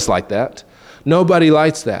 None of us like that. Nobody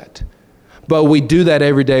likes that. But we do that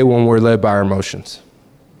every day when we're led by our emotions.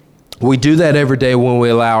 We do that every day when we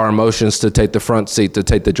allow our emotions to take the front seat, to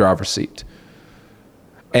take the driver's seat,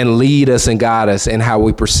 and lead us and guide us in how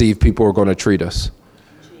we perceive people are going to treat us.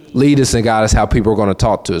 Lead us and guide us how people are going to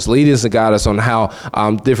talk to us. Lead us and guide us on how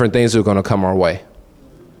different things are going to come our way.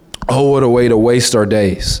 Oh, what a way to waste our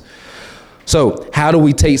days. So how do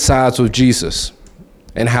we take sides with Jesus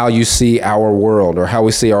and how you see our world, or how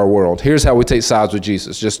we see our world? Here's how we take sides with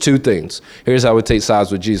Jesus. Just two things. Here's how we take sides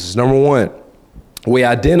with Jesus. Number one, we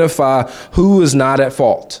identify who is not at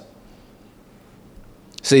fault.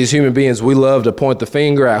 See, as human beings, we love to point the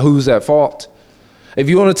finger at who's at fault. If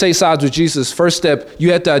you want to take sides with Jesus, first step,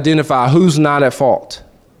 you have to identify who's not at fault.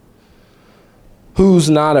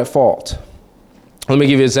 Who's not at fault? Let me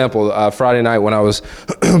give you an example. Friday night when I was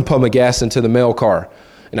pumping gas into the mail car,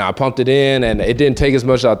 I pumped it in and it didn't take as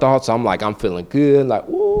much as I thought. So I'm like, I'm feeling good. Like,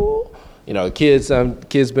 woo. Kids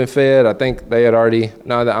been fed. I think they had already.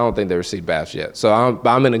 No, I don't think they received baths yet. So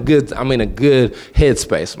I'm in a good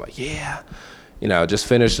headspace. I'm like, yeah. Just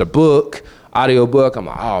finished a book, audio book. I'm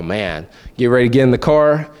like, oh man, get ready to get in the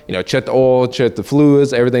car. Check the oil, check the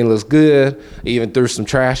fluids. Everything looks good. Even threw some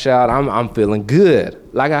trash out. I'm feeling good,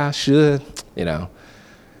 like I should.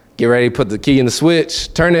 Get ready to put the key in the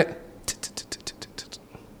switch, turn it.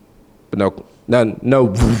 But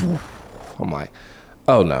no. I'm like,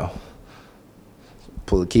 oh no.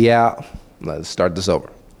 Pull the key out. Let's start this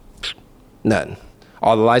over. Nothing.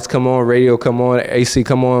 All the lights come on, radio come on, AC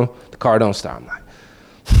come on. The car don't start. I'm like,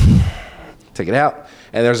 take it out.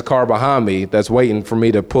 And there's a car behind me that's waiting for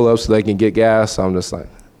me to pull up so they can get gas. So I'm just like,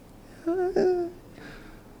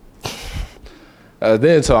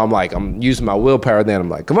 then so I'm using my willpower. Then I'm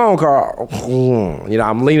like, come on, car.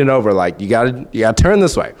 I'm leaning over like, you gotta turn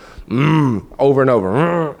this way. Over and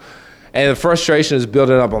over. And the frustration is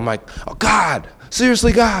building up. I'm like, oh God,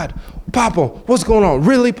 seriously, God. Papa, what's going on?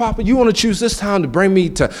 Really, Papa? You want to choose this time to bring me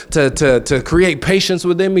to create patience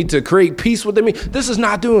within me, to create peace within me? This is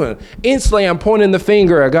not doing it. Instantly, I'm pointing the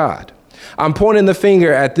finger at God. I'm pointing the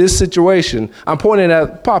finger at this situation. I'm pointing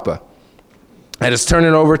at Papa. And it's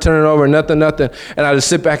turning over, nothing. And I just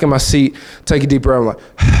sit back in my seat, take a deep breath. I'm like,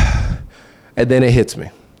 and then it hits me.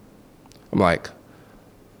 I'm like,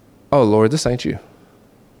 oh, Lord, this ain't you.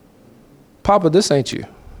 Papa, this ain't you.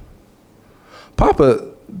 Papa,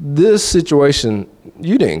 this situation,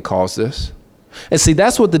 you didn't cause this. And see,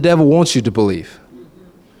 that's what the devil wants you to believe.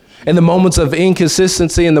 In the moments of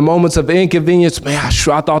inconsistency, in the moments of inconvenience, man,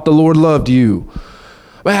 I thought the Lord loved you.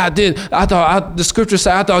 Man, the scripture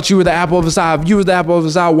said, I thought you were the apple of his eye. If you were the apple of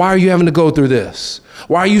his eye, why are you having to go through this?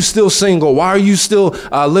 Why are you still single? Why are you still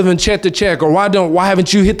living check to check? Or why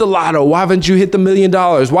haven't you hit the lotto? Why haven't you hit the $1 million?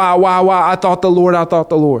 Why? I thought the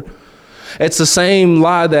Lord. It's the same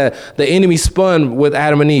lie that the enemy spun with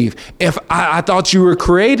Adam and Eve. If I thought you were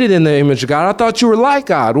created in the image of God, I thought you were like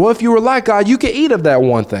God. Well, if you were like God, you could eat of that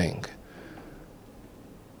one thing.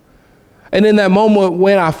 And in that moment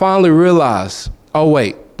when I finally realized, oh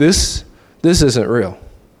wait, this isn't real.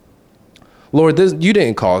 Lord, you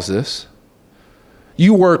didn't cause this.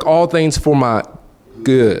 You work all things for my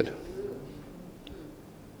good,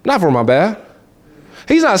 not for my bad.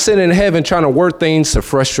 He's not sitting in heaven trying to work things to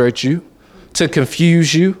frustrate you, to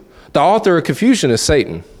confuse you. The author of confusion is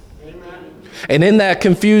Satan. Amen. And in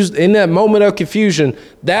that moment of confusion,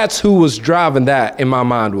 that's who was driving that in my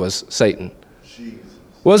mind was Satan. Jesus.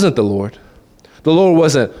 Wasn't the Lord. The Lord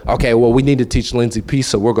wasn't, okay, well, we need to teach Lindsey peace,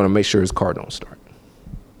 so we're going to make sure his car don't start.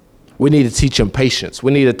 We need to teach him patience.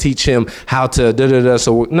 We need to teach him how to da-da-da.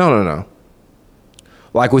 So no.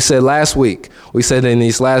 Like we said last week, we said in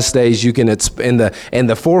these last days, you can in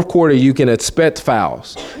the fourth quarter, you can expect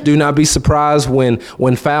fouls. Do not be surprised when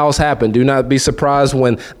fouls happen. Do not be surprised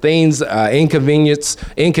when things, inconveniencies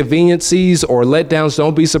or letdowns.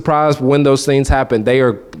 Don't be surprised when those things happen. They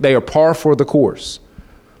are par for the course.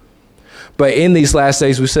 But in these last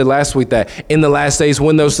days, we said last week that in the last days,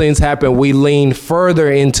 when those things happen, we lean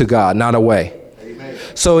further into God, not away. Amen.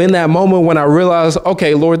 So in that moment when I realized,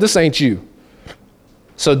 okay, Lord, this ain't you.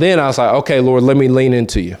 So then I was like, okay, Lord, let me lean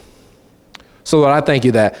into you. So Lord, I thank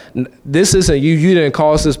you that this isn't you. You didn't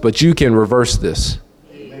cause this, but you can reverse this.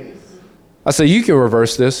 Amen. I said, you can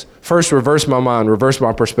reverse this. First, reverse my mind, reverse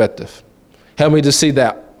my perspective. Help me to see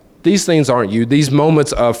that These things aren't you. These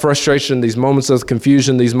moments of frustration, these moments of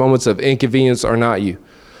confusion, these moments of inconvenience are not you.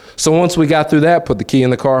 So once we got through that, put the key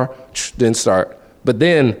in the car, didn't start. But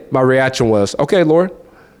then my reaction was, okay, Lord,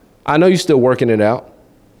 I know you're still working it out.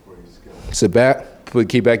 Sit back, put the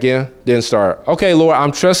key back in, didn't start. Okay, Lord,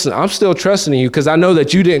 I'm still trusting in you because I know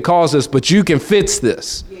that you didn't cause this, but you can fix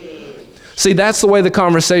this. See, that's the way the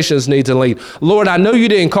conversations need to lead. Lord, I know you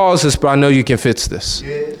didn't cause this, but I know you can fix this.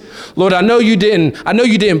 Lord, I know you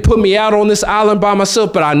didn't put me out on this island by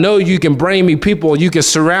myself, but I know you can bring me people. You can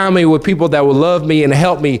surround me with people that will love me and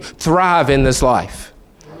help me thrive in this life.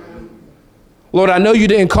 Lord, I know you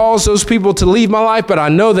didn't cause those people to leave my life, but I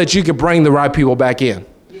know that you can bring the right people back in.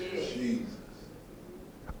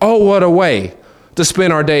 Oh, what a way to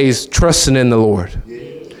spend our days trusting in the Lord.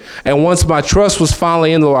 And once my trust was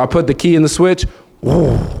finally in the Lord, I put the key in the switch.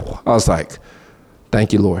 Whoa, I was like,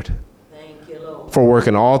 thank you, Lord, for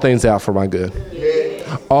working all things out for my good.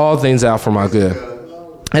 All things out for my good.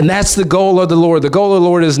 And that's the goal of the Lord. The goal of the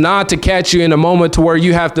Lord is not to catch you in a moment to where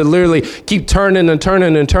you have to literally keep turning and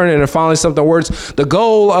turning and turning and finally something works. The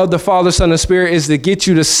goal of the Father, Son, and Spirit is to get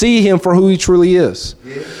you to see him for who he truly is.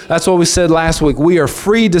 That's what we said last week. We are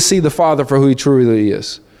free to see the Father for who he truly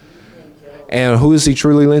is. And who is he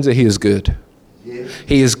truly, Lindsey? He is good.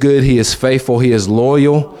 He is good. He is faithful. He is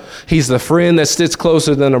loyal. He's the friend that sits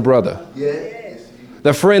closer than a brother.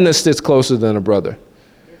 The friend that sits closer than a brother.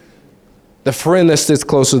 The friend that sits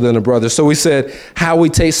closer than a brother. So we said how we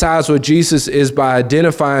take sides with Jesus is by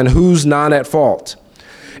identifying who's not at fault.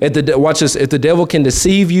 Watch this. If the devil can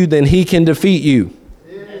deceive you, then he can defeat you.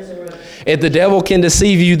 If the devil can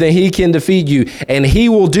deceive you, then he can defeat you. And he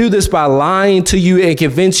will do this by lying to you and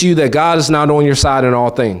convince you that God is not on your side in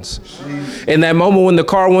all things. In that moment when the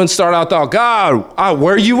car wouldn't start, I thought, God,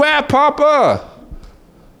 where you at, Papa?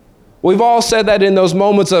 We've all said that in those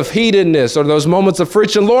moments of heatedness or those moments of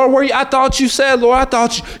friction. Lord, where you? I thought you said, Lord, I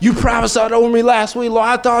thought you prophesied over me last week. Lord,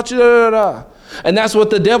 I thought you, da, da, da. And that's what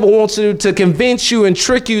the devil wants to convince you and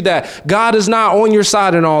trick you that God is not on your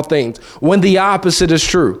side in all things, when the opposite is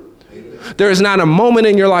true. There is not a moment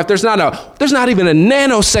in your life. There's not even a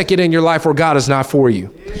nanosecond in your life where God is not for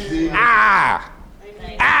you.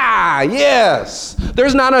 Yes.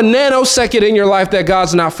 There's not a nanosecond in your life that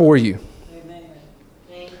God's not for you.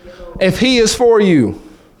 If he is for you,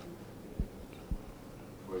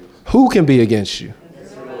 who can be against you?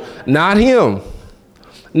 Not him.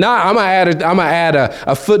 I'm gonna add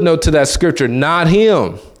a footnote to that scripture. Not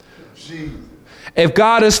him. If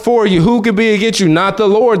God is for you, who can be against you? Not the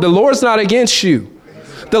Lord. The Lord's not against you.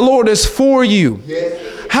 The Lord is for you.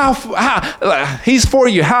 How he's for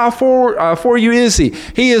you. How for you is he?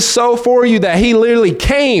 He is so for you that he literally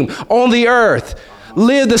came on the earth,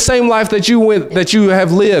 lived the same life that you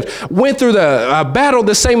have lived, went through battled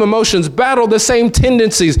the same emotions, battled the same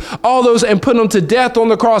tendencies, all those, and put them to death on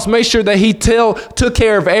the cross. Make sure that he took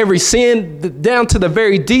care of every sin down to the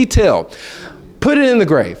very detail. Put it in the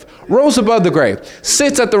grave. Rose above the grave,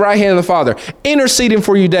 sits at the right hand of the Father, interceding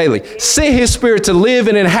for you daily. Sent his Spirit to live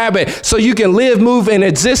and inhabit so you can live, move, and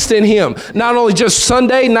exist in him. Not only just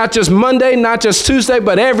Sunday, not just Monday, not just Tuesday,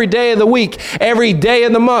 but every day of the week, every day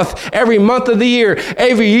of the month, every month of the year,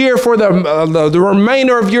 every year for the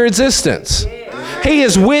remainder of your existence. He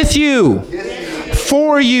is with you,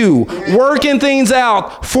 for you, working things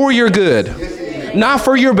out for your good. Not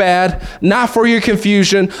for your bad, not for your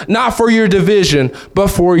confusion, not for your division, but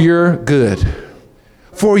for your good.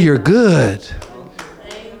 For your good.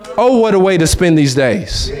 Oh, what a way to spend these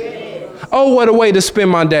days. Oh, what a way to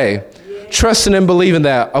spend my day. Trusting and believing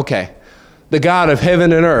that, okay, the God of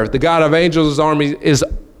heaven and earth, the God of angels' army is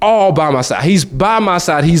all by my side. He's by my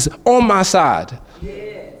side. He's on my side.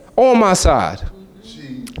 On my side.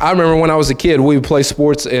 I remember when I was a kid, we would play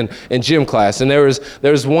sports in gym class, and there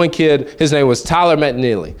was one kid, his name was Tyler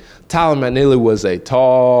McNeely. Tyler McNeely was a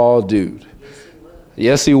tall dude.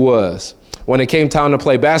 Yes, he was. When it came time to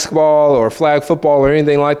play basketball or flag football or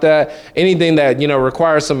anything like that, anything that,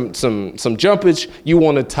 requires some jumpage, you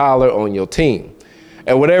wanted Tyler on your team.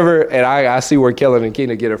 And and I see where Kellen and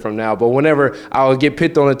Keena get it from now, but whenever I would get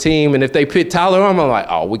picked on a team, and if they picked Tyler on, I'm like,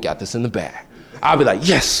 oh, we got this in the bag. I'll be like,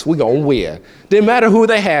 yes, we gonna win. Didn't matter who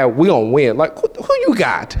they had, we gonna win. Like, who you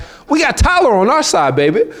got? We got Tyler on our side,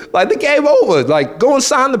 baby. Like, the game over. Like, go and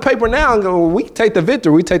sign the paper now and go, we take the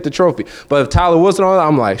victory, we take the trophy. But if Tyler wasn't on,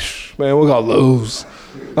 I'm like, man, we're gonna lose.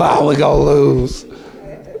 Oh, we're gonna lose.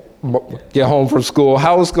 Get home from school.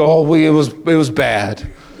 How was school? It was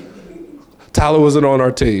bad. Tyler wasn't on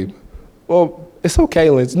our team. Well, it's okay,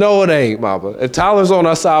 Lindsey. No, it ain't, Mama. If Tyler's on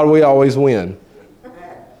our side, we always win.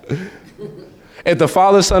 If the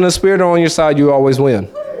Father, Son, and Spirit are on your side, you always win.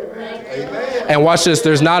 Amen. And watch this.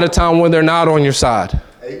 There's not a time when they're not on your side.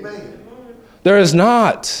 Amen. There is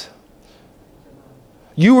not.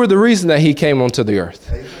 You were the reason that he came onto the earth.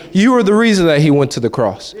 Amen. You were the reason that he went to the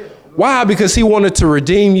cross. Why? Because he wanted to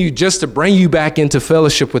redeem you, just to bring you back into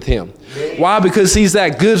fellowship with him. Why? Because he's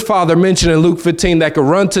that good father mentioned in Luke 15 that could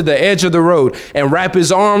run to the edge of the road and wrap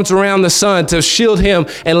his arms around the son to shield him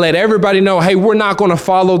and let everybody know, hey, we're not going to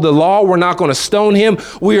follow the law. We're not going to stone him.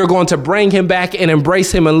 We are going to bring him back and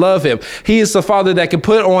embrace him and love him. He is the father that can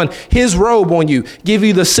put on his robe on you, give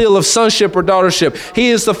you the seal of sonship or daughtership. He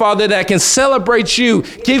is the father that can celebrate you,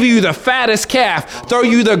 give you the fattest calf, throw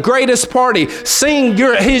you the greatest party, sing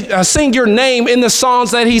your name in the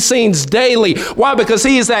songs that he sings daily. Why? Because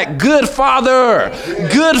he is that good father.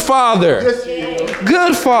 Good father.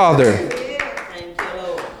 Good father.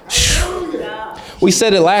 We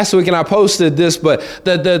said it last week and I posted this, but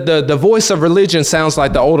the voice of religion sounds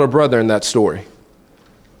like the older brother in that story.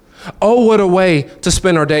 Oh, what a way to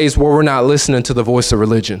spend our days where we're not listening to the voice of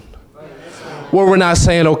religion. Where we're not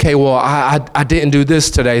saying, okay, well, I didn't do this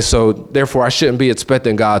today, so therefore I shouldn't be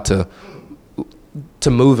expecting God to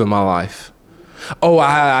move in my life. Oh,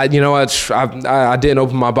 I didn't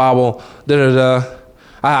open my Bible.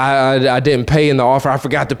 I didn't pay in the offer. I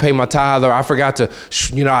forgot to pay my tithe, or I forgot to,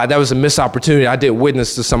 that was a missed opportunity. I didn't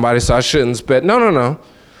witness to somebody, so I shouldn't spend. No.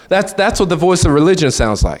 That's what the voice of religion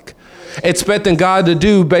sounds like. Expecting God to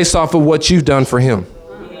do based off of what you've done for him.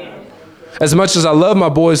 As much as I love my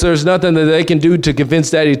boys, there's nothing that they can do to convince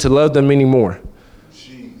daddy to love them anymore.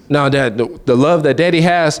 Now, the love that daddy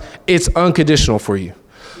has, it's unconditional for you.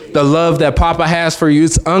 The love that papa has for you,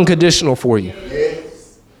 it's unconditional for you.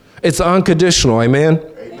 It's unconditional. Amen.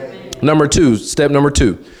 Number two, step number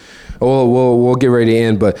two. We'll get ready to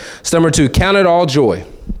end, but step number two, count it all joy.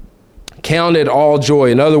 Count it all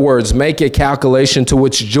joy. In other words, make a calculation to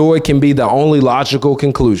which joy can be the only logical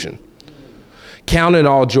conclusion. Count it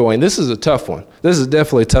all joy. And this is a tough one. This is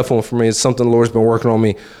definitely a tough one for me. It's something the Lord's been working on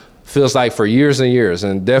me, feels like, for years and years,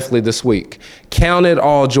 and definitely this week. Count it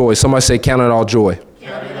all joy. Somebody say, count it all joy.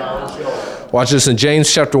 Count it all joy. Watch this in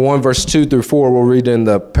James chapter 1, verse 2 through 4. We'll read in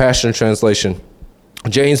the Passion Translation.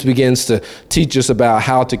 James begins to teach us about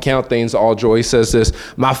how to count things all joy. He says this,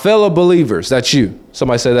 my fellow believers, that's you.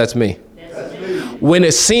 Somebody say, that's me. That's me. When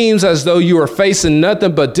it seems as though you are facing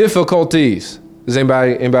nothing but difficulties. Does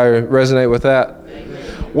anybody resonate with that?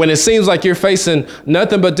 When it seems like you're facing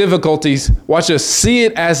nothing but difficulties, watch this. See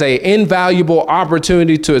it as an invaluable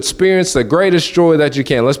opportunity to experience the greatest joy that you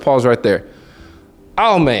can. Let's pause right there.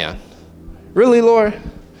 Oh man, really, Lord?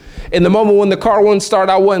 In the moment when the car wouldn't start,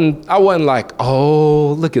 I wasn't like,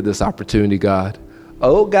 oh, look at this opportunity, God.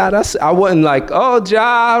 Oh God, I wasn't like, oh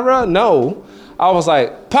Jireh. No, I was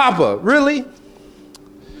like, Papa, really?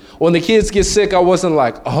 When the kids get sick, I wasn't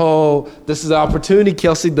like, oh, this is the opportunity,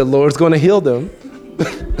 Kelsey. The Lord's going to heal them.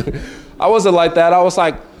 I wasn't like that. I was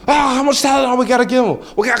like, how much talent are we got to give them?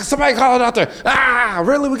 We got somebody call it out there.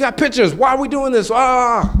 Really? We got pictures. Why are we doing this?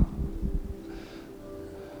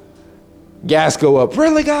 Gas go up.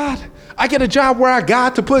 Really, God? I get a job where I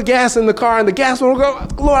got to put gas in the car and the gas won't go.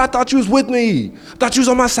 Lord, I thought you was with me. I thought you was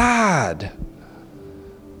on my side.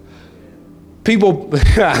 People, that's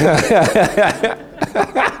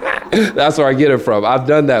where I get it from. I've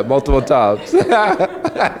done that multiple times.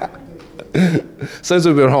 Since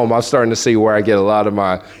we've been home, I'm starting to see where I get a lot of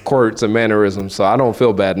my quirks and mannerisms. So I don't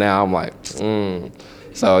feel bad now. I'm like,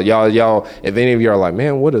 So y'all, if any of you are like,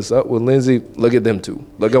 man, what is up with Lindsey? Look at them two.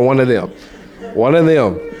 Look at one of them. One of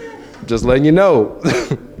them. Just letting you know.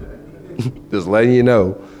 Just letting you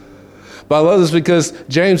know. But I love this because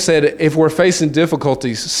James said, if we're facing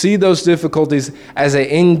difficulties, see those difficulties as an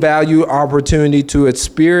invaluable opportunity to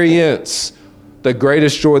experience the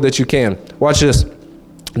greatest joy that you can. Watch this.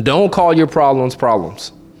 Don't call your problems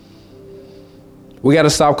problems. We got to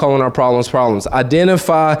stop calling our problems problems.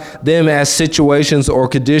 Identify them as situations or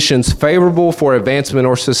conditions favorable for advancement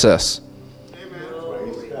or success. Amen.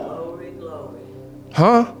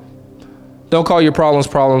 Huh? Don't call your problems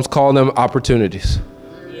problems. Call them opportunities.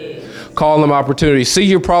 Call them opportunities. See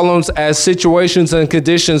your problems as situations and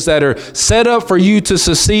conditions that are set up for you to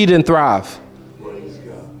succeed and thrive.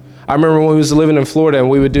 I remember when we was living in Florida and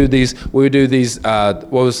we would do these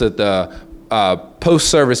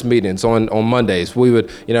post-service meetings on Mondays. We would,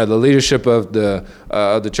 the leadership of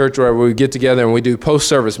the church, where we would get together and we do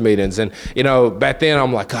post-service meetings. And, back then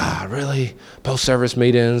I'm like, really? Post-service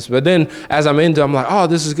meetings? But then as I'm into, I'm like, oh,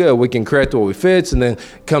 this is good. We can correct what we fix. And then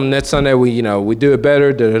come next Sunday, we do it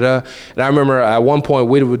better, And I remember at one point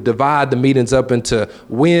we would divide the meetings up into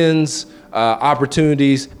wins,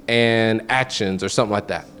 opportunities, and actions or something like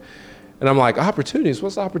that. And I'm like, opportunities?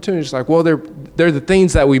 What's the opportunities? Like, well, they're the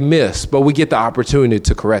things that we miss, but we get the opportunity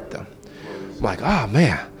to correct them. I'm like, oh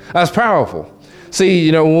man, that's powerful.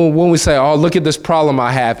 See, when we say, oh, look at this problem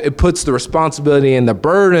I have, it puts the responsibility and the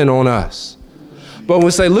burden on us. But when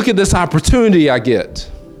we say, look at this opportunity I get.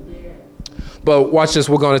 But watch this,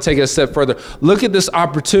 we're going to take it a step further. Look at this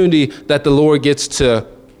opportunity that the Lord gets to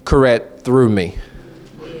correct through me.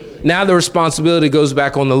 Now the responsibility goes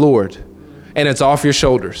back on the Lord, and it's off your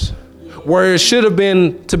shoulders, where it should have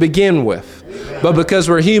been to begin with. But because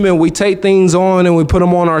we're human, we take things on and we put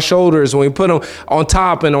them on our shoulders, and we put them on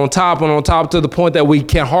top and on top and on top to the point that we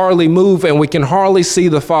can hardly move and we can hardly see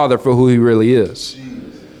the Father for who he really is.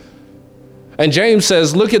 And James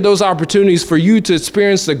says, look at those opportunities for you to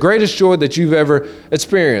experience the greatest joy that you've ever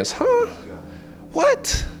experienced. Huh?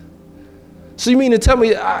 What? So you mean to tell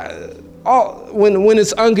me when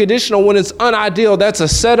it's unconditional, when it's unideal, that's a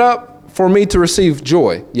setup for me to receive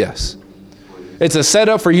joy? Yes. It's a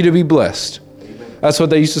setup for you to be blessed. That's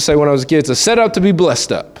what they used to say when I was a kid. It's a setup to be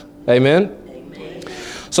blessed up. Amen? Amen.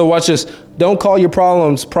 So watch this. Don't call your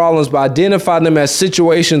problems, but identify them as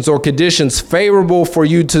situations or conditions favorable for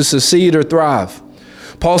you to succeed or thrive.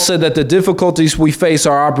 Paul said that the difficulties we face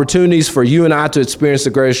are opportunities for you and I to experience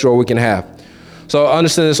the greatest joy we can have. So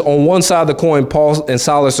understand this. On one side of the coin, Paul and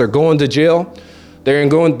Silas are going to jail. They're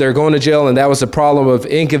going to jail, and that was a problem of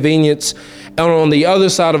inconvenience. And on the other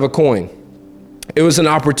side of a coin, it was an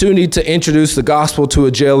opportunity to introduce the gospel to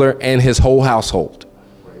a jailer and his whole household.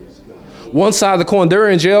 One side of the coin, they're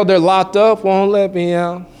in jail, they're locked up, won't let me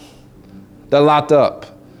out. They're locked up.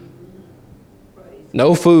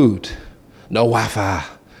 No food, no Wi-Fi,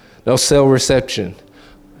 no cell reception,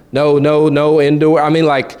 no indoor. I mean,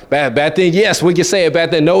 like, bad thing. Yes, we can say it,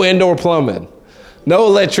 bad thing. No indoor plumbing, no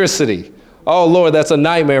electricity. Oh, Lord, that's a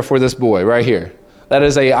nightmare for this boy right here. That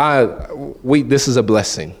is this is a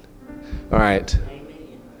blessing. All right.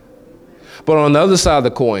 But on the other side of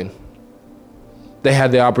the coin, they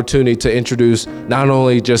had the opportunity to introduce not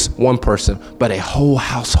only just one person, but a whole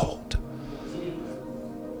household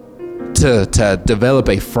to develop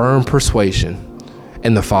a firm persuasion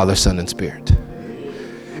in the Father, Son, and Spirit.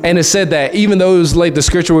 And it said that even though it was late, the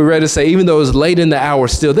scripture we read, it say, even though it was late in the hour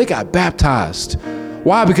still, they got baptized.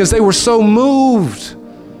 Why? Because they were so moved.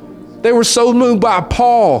 They were so moved by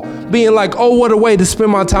Paul being like, oh, what a way to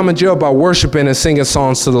spend my time in jail by worshiping and singing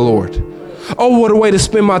songs to the Lord. Oh, what a way to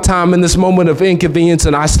spend my time in this moment of inconvenience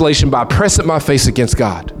and isolation by pressing my face against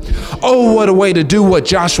God. Oh, what a way to do what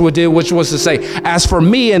Joshua did, which was to say, as for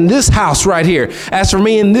me in this house right here, as for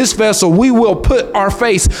me in this vessel, we will press our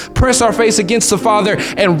face against the Father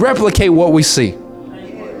and replicate what we see.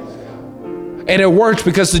 And it worked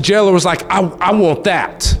because the jailer was like, I want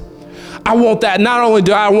that. I want that. Not only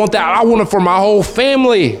do I want that, I want it for my whole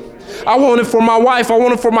family. I want it for my wife. I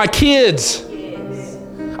want it for my kids.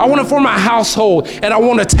 I want it for my household, and I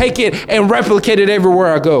want to take it and replicate it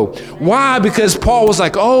everywhere I go. Why? Because Paul was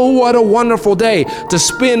like, oh, what a wonderful day to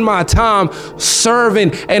spend my time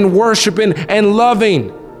serving and worshiping and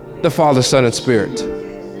loving the Father, Son, and Spirit.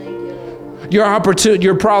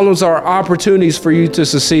 Your problems are opportunities for you to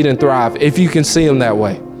succeed and thrive if you can see them that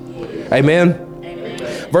way. Amen?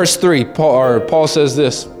 Verse 3, Paul says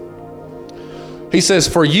this. He says,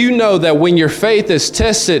 for you know that when your faith is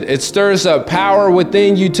tested, it stirs up power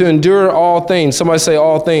within you to endure all things. Somebody say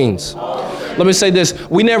all things. Let me say this.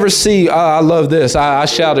 We never see, I love this. I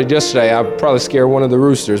shouted yesterday. I probably scared one of the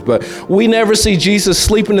roosters, but we never see Jesus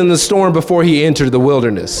sleeping in the storm before he entered the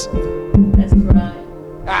wilderness. That's right.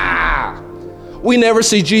 We never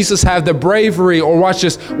see Jesus have the bravery, or watch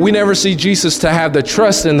this, we never see Jesus to have the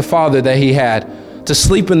trust in the Father that he had to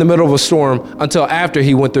sleep in the middle of a storm until after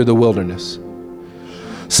he went through the wilderness.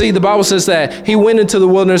 See, the Bible says that he went into the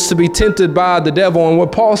wilderness to be tempted by the devil. And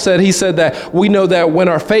what Paul said, he said that we know that when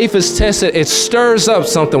our faith is tested, it stirs up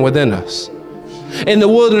something within us. In the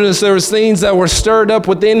wilderness, there was things that were stirred up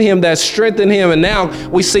within him that strengthened him. And now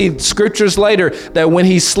we see scriptures later that when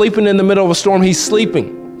he's sleeping in the middle of a storm, he's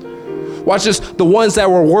sleeping. Watch this. The ones that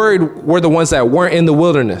were worried were the ones that weren't in the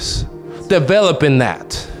wilderness, developing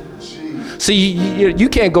that. See, you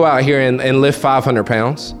can't go out here and lift 500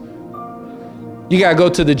 pounds. You got to go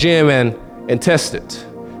to the gym and test it.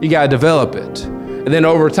 You got to develop it. And then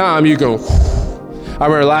over time, you can. I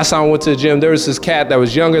remember last time I went to the gym, there was this cat that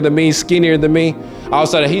was younger than me, skinnier than me. All of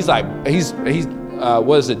a sudden, he's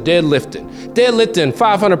deadlifting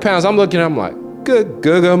 500 pounds. I'm looking at him like, good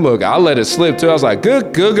googa mooga. I let it slip too. I was like,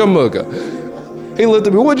 good googa mooga. He looked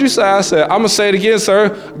at me, what'd you say? I said, I'm going to say it again, sir.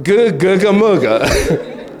 Good googa mooga.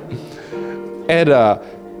 And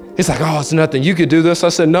He's like, oh, it's nothing. You could do this. I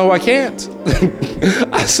said, no, I can't.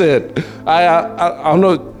 I said, I don't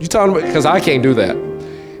know. You talking about, because I can't do that.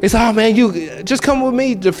 He's like, oh, man, you just come with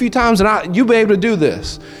me a few times and you'll be able to do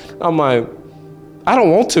this. I'm like, I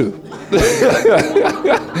don't want to.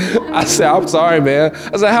 I said, I'm sorry, man.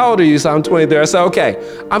 I said, how old are you? He said, I'm 23. I said, okay,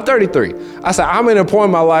 I'm 33. I said, I'm in a point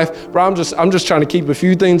in my life where I'm just trying to keep a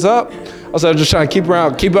few things up. I said, I'm just trying to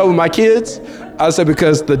keep up with my kids. I said,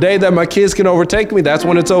 because the day that my kids can overtake me, that's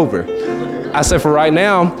when it's over. I said, for right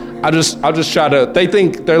now, I'll just try to,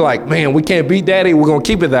 they're like, man, we can't beat daddy. We're going to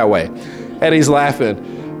keep it that way. And he's laughing.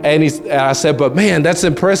 And I said, but man, that's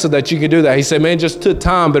impressive that you can do that. He said, man, just took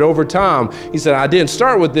time, but over time, he said, I didn't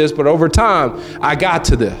start with this, but over time, I got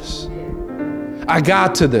to this. I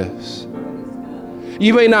got to this.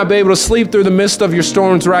 You may not be able to sleep through the midst of your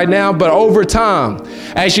storms right now, but over time,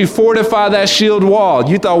 as you fortify that shield wall,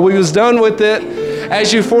 you thought we was done with it.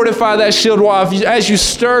 As you fortify that shield wall, as you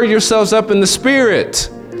stir yourselves up in the spirit,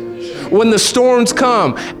 when the storms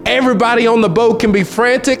come, everybody on the boat can be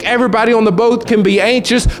frantic. Everybody on the boat can be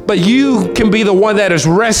anxious, but you can be the one that is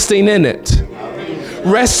resting in it.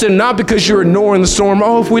 Resting not because you're ignoring the storm.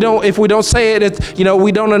 Oh, if we don't say it, it's,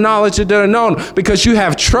 we don't acknowledge it, they're known. Because you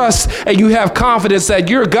have trust and you have confidence that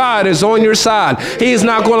your God is on your side. He is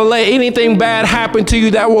not going to let anything bad happen to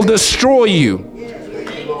you that will destroy you.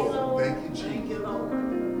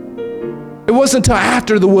 It wasn't until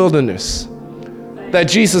after the wilderness that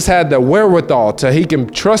Jesus had the wherewithal to he can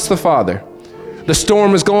trust the Father. The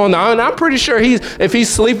storm is going on, and I'm pretty sure if he's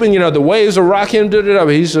sleeping, the waves will rock him, but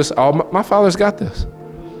he's just, oh, my Father's got this.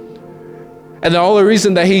 And the only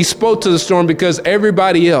reason that he spoke to the storm because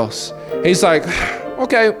everybody else, he's like,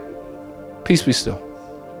 okay, peace be still.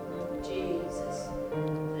 Jesus.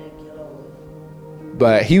 Thank you, Lord.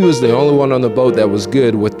 But he was the only one on the boat that was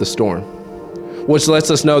good with the storm, which lets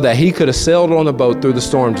us know that he could have sailed on the boat through the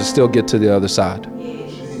storm to still get to the other side.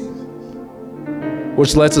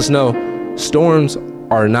 Which lets us know storms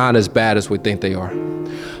are not as bad as we think they are.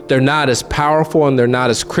 They're not as powerful and they're not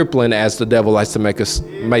as crippling as the devil likes to make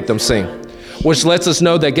them seem. Which lets us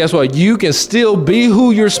know that, guess what? You can still be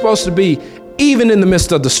who you're supposed to be, even in the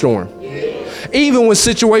midst of the storm. Even when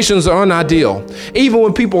situations are unideal, even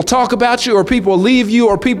when people talk about you or people leave you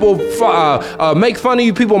or people make fun of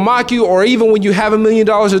you, people mock you, or even when you have $1 million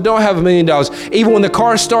or don't have $1 million, even when the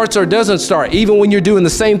car starts or doesn't start, even when you're doing the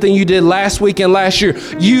same thing you did last week and last year,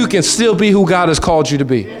 you can still be who God has called you to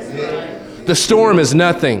be. The storm is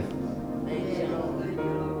nothing.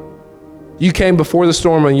 You came before the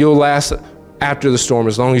storm and you'll last after the storm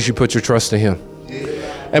as long as you put your trust in Him.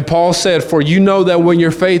 And Paul said, for you know that when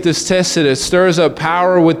your faith is tested, it stirs up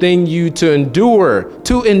power within you to endure.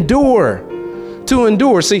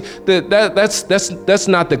 See, that's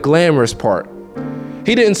not the glamorous part.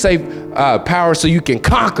 He didn't say power so you can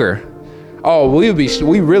conquer. Oh, we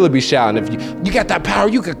really be shouting. If you got that power,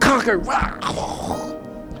 you can conquer.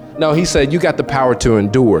 No, he said you got the power to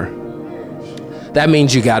endure. That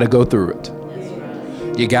means you got to go through it.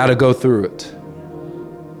 You got to go through it.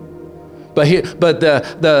 But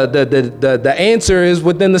the answer is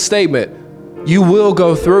within the statement. You will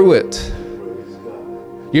go through it.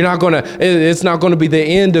 It's not gonna be the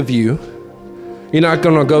end of you. You're not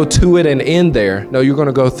gonna go to it and end there. No, you're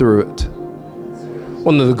gonna go through it.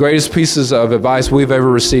 One of the greatest pieces of advice we've ever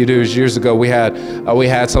received, it was years ago, we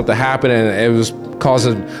had something happen and it was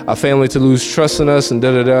causing a family to lose trust in us and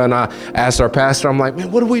and I asked our pastor, I'm like, man,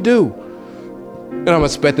 what do we do? And I'm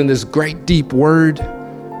expecting this great deep word.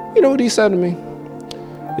 You know what he said to me?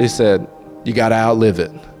 He said, you got to outlive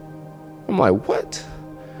it. I'm like, what?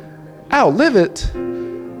 Outlive it?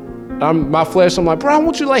 My flesh, I'm like, bro, I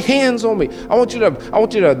want you to lay hands on me. I want you to,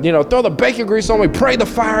 throw the bacon grease on me, pray the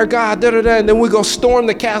fire of God, and then we go storm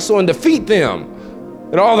the castle and defeat them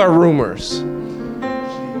and all their rumors.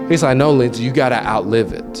 He's like, no, Lindsey, you got to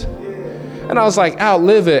outlive it. And I was like,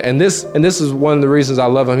 outlive it. And this is one of the reasons I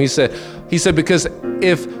love him. He said, because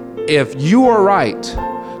if you are right,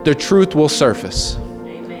 the truth will surface.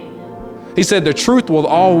 Amen. He said the truth will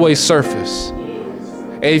always surface.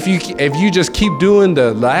 And if you just keep doing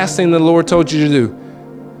the last thing the Lord told you to do,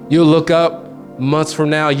 you'll look up months from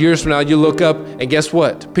now, years from now, you'll look up and guess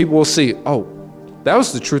what? People will see, oh, that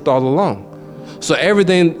was the truth all along. So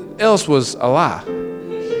everything else was a lie.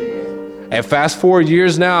 And fast forward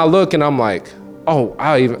years now, I look and I'm like, oh,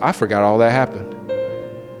 I forgot all that happened.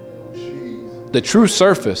 The true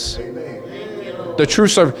surface. The true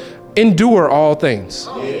surface. Endure all things.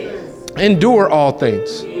 Endure all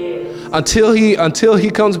things. Until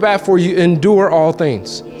he comes back for you, endure all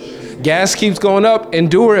things. Gas keeps going up,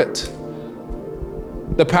 endure it.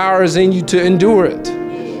 The power is in you to endure it.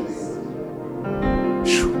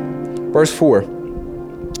 Verse 4.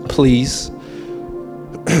 Please.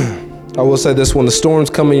 I will say this, when the storms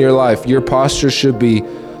come in your life, your posture should be,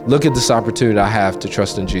 look at this opportunity I have to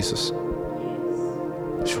trust in Jesus.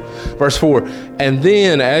 Verse 4, and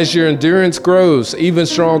then as your endurance grows even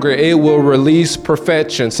stronger, it will release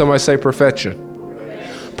perfection. Somebody say perfection.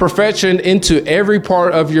 Perfection into every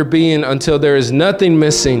part of your being until there is nothing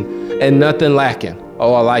missing and nothing lacking.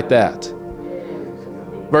 Oh, I like that.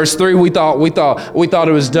 Verse 3, we thought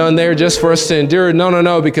it was done there just for us to endure.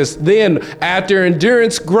 No, because then after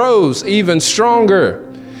endurance grows even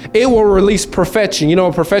stronger, it will release perfection. You know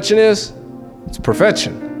what perfection is? It's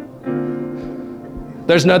perfection.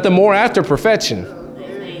 There's nothing more after perfection.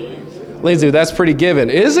 Lindsey, that's pretty given.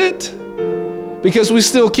 Is it? Because we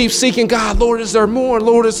still keep seeking God. Lord, is there more?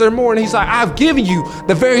 Lord, is there more? And he's like, I've given you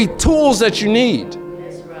the very tools that you need.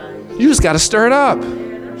 You just got to stir it up.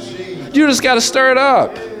 You just got to stir it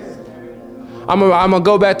up. I'm gonna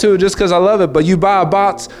go back to it just because I love it. But you buy a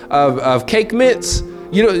box of cake mix.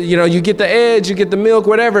 You know, you get the edge, you get the milk,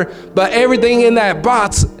 whatever. But everything in that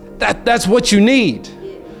box, that's what you need.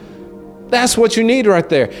 That's what you need right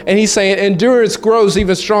there. And he's saying endurance grows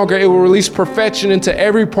even stronger. It will release perfection into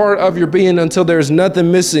every part of your being until there's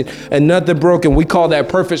nothing missing and nothing broken. We call that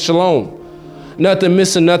perfect shalom. Nothing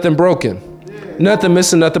missing, nothing broken. Nothing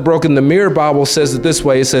missing, nothing broken. The Mirror Bible says it this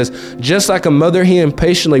way. It says, just like a mother hen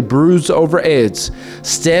patiently broods over eggs,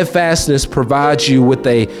 steadfastness provides you with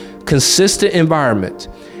a consistent environment.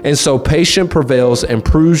 And so patience prevails and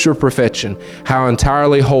proves your perfection, how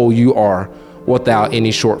entirely whole you are without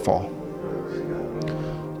any shortfall.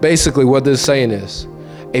 Basically, what this is saying is,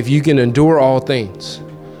 if you can endure all things,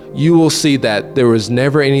 you will see that there is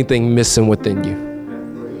never anything missing within you.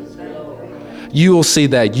 You will see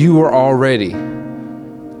that you are already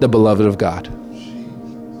the beloved of God.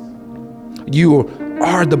 You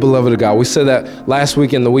are the beloved of God. We said that last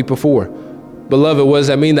week and the week before. Beloved, what does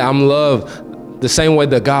that mean? That I'm loved the same way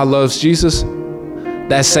that God loves Jesus?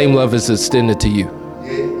 That same love is extended to you.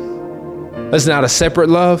 It's not a separate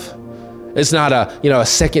love. It's not a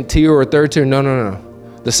second tier or a third tier. No.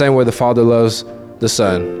 The same way the Father loves the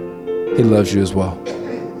Son, he loves you as well.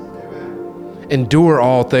 Endure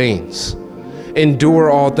all things. Endure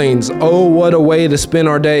all things. Oh, what a way to spend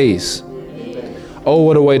our days. Oh,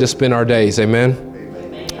 what a way to spend our days. Amen.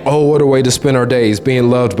 Oh, what a way to spend our days being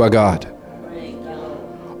loved by God.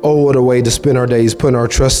 Oh, what a way to spend our days putting our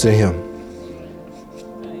trust in him.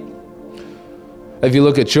 If you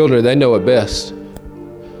look at children, they know it best.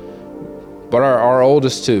 But our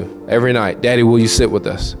oldest too, every night, Daddy, will you sit with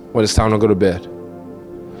us when it's time to go to bed?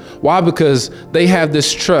 Why? Because they have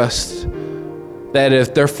this trust that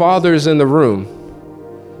if their father is in the room,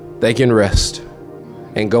 they can rest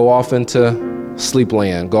and go off into sleep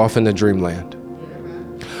land, go off into dreamland.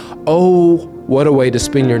 Oh, what a way to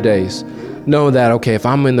spend your days. Know that, okay, if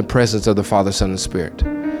I'm in the presence of the Father, Son, and Spirit,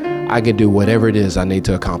 I can do whatever it is I need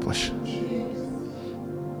to accomplish.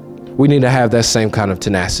 We need to have that same kind of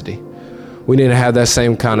tenacity. We need to have that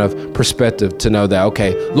same kind of perspective to know that,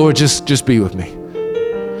 okay, Lord, just be with me.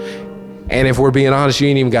 And if we're being honest, you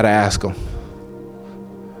ain't even got to ask him.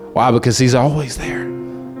 Why? Because he's always there.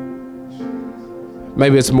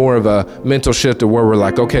 Maybe it's more of a mental shift to where we're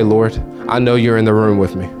like, okay, Lord, I know you're in the room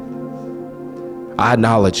with me. I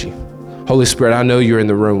acknowledge you. Holy Spirit, I know you're in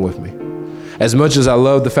the room with me. As much as I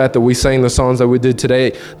love the fact that we sang the songs that we did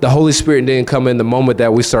today, the Holy Spirit didn't come in the moment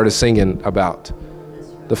that we started singing about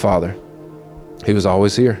the Father. He was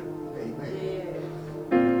always here.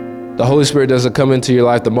 The Holy Spirit doesn't come into your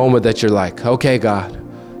life the moment that you're like, okay, God,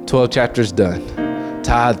 12 chapters done,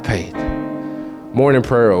 tithe paid, morning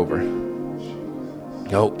prayer over.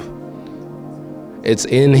 Nope. It's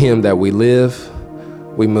in him that we live,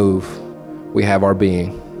 we move, we have our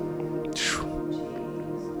being.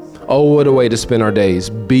 Oh, what a way to spend our days,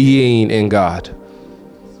 being in God.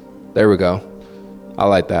 There we go. I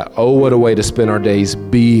like that. Oh, what a way to spend our days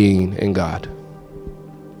being in God.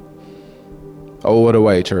 Oh, what a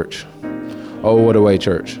way, church. Oh, what a way,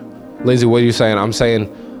 church. Lindsey, what are you saying? I'm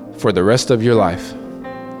saying for the rest of your life,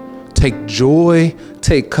 take joy,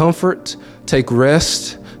 take comfort, take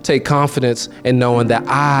rest, take confidence in knowing that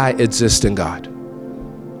I exist in God.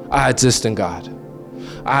 I exist in God.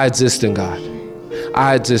 I exist in God.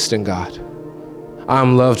 I exist in God.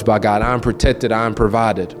 I'm loved by God. I'm protected. I'm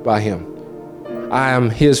provided by him. I am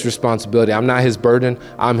his responsibility. I'm not his burden.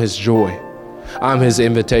 I'm his joy. I'm his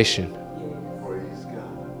invitation.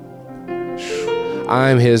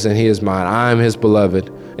 I'm his and he is mine. I'm his beloved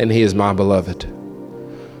and he is my beloved.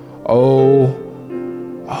 Oh,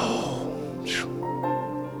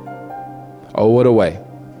 what a way.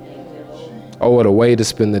 Oh, what a way to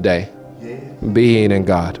spend the day being in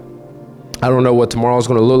God. I don't know what tomorrow's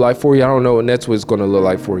going to look like for you. I don't know what next week's going to look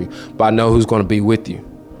like for you. But I know who's going to be with you.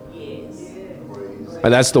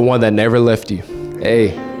 And that's the one that never left you. Hey,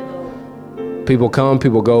 people come,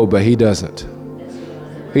 people go, but he doesn't.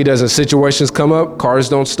 He doesn't. Situations come up, cars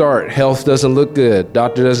don't start, health doesn't look good,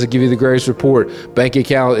 doctor doesn't give you the greatest report, bank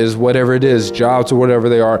account is whatever it is, jobs or whatever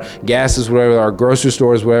they are, gas is whatever they are, grocery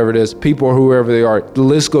stores, whatever it is, people or whoever they are. The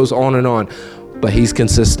list goes on and on, but he's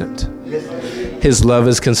consistent. His love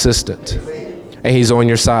is consistent. And he's on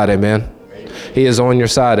your side, amen. He is on your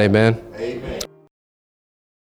side, amen.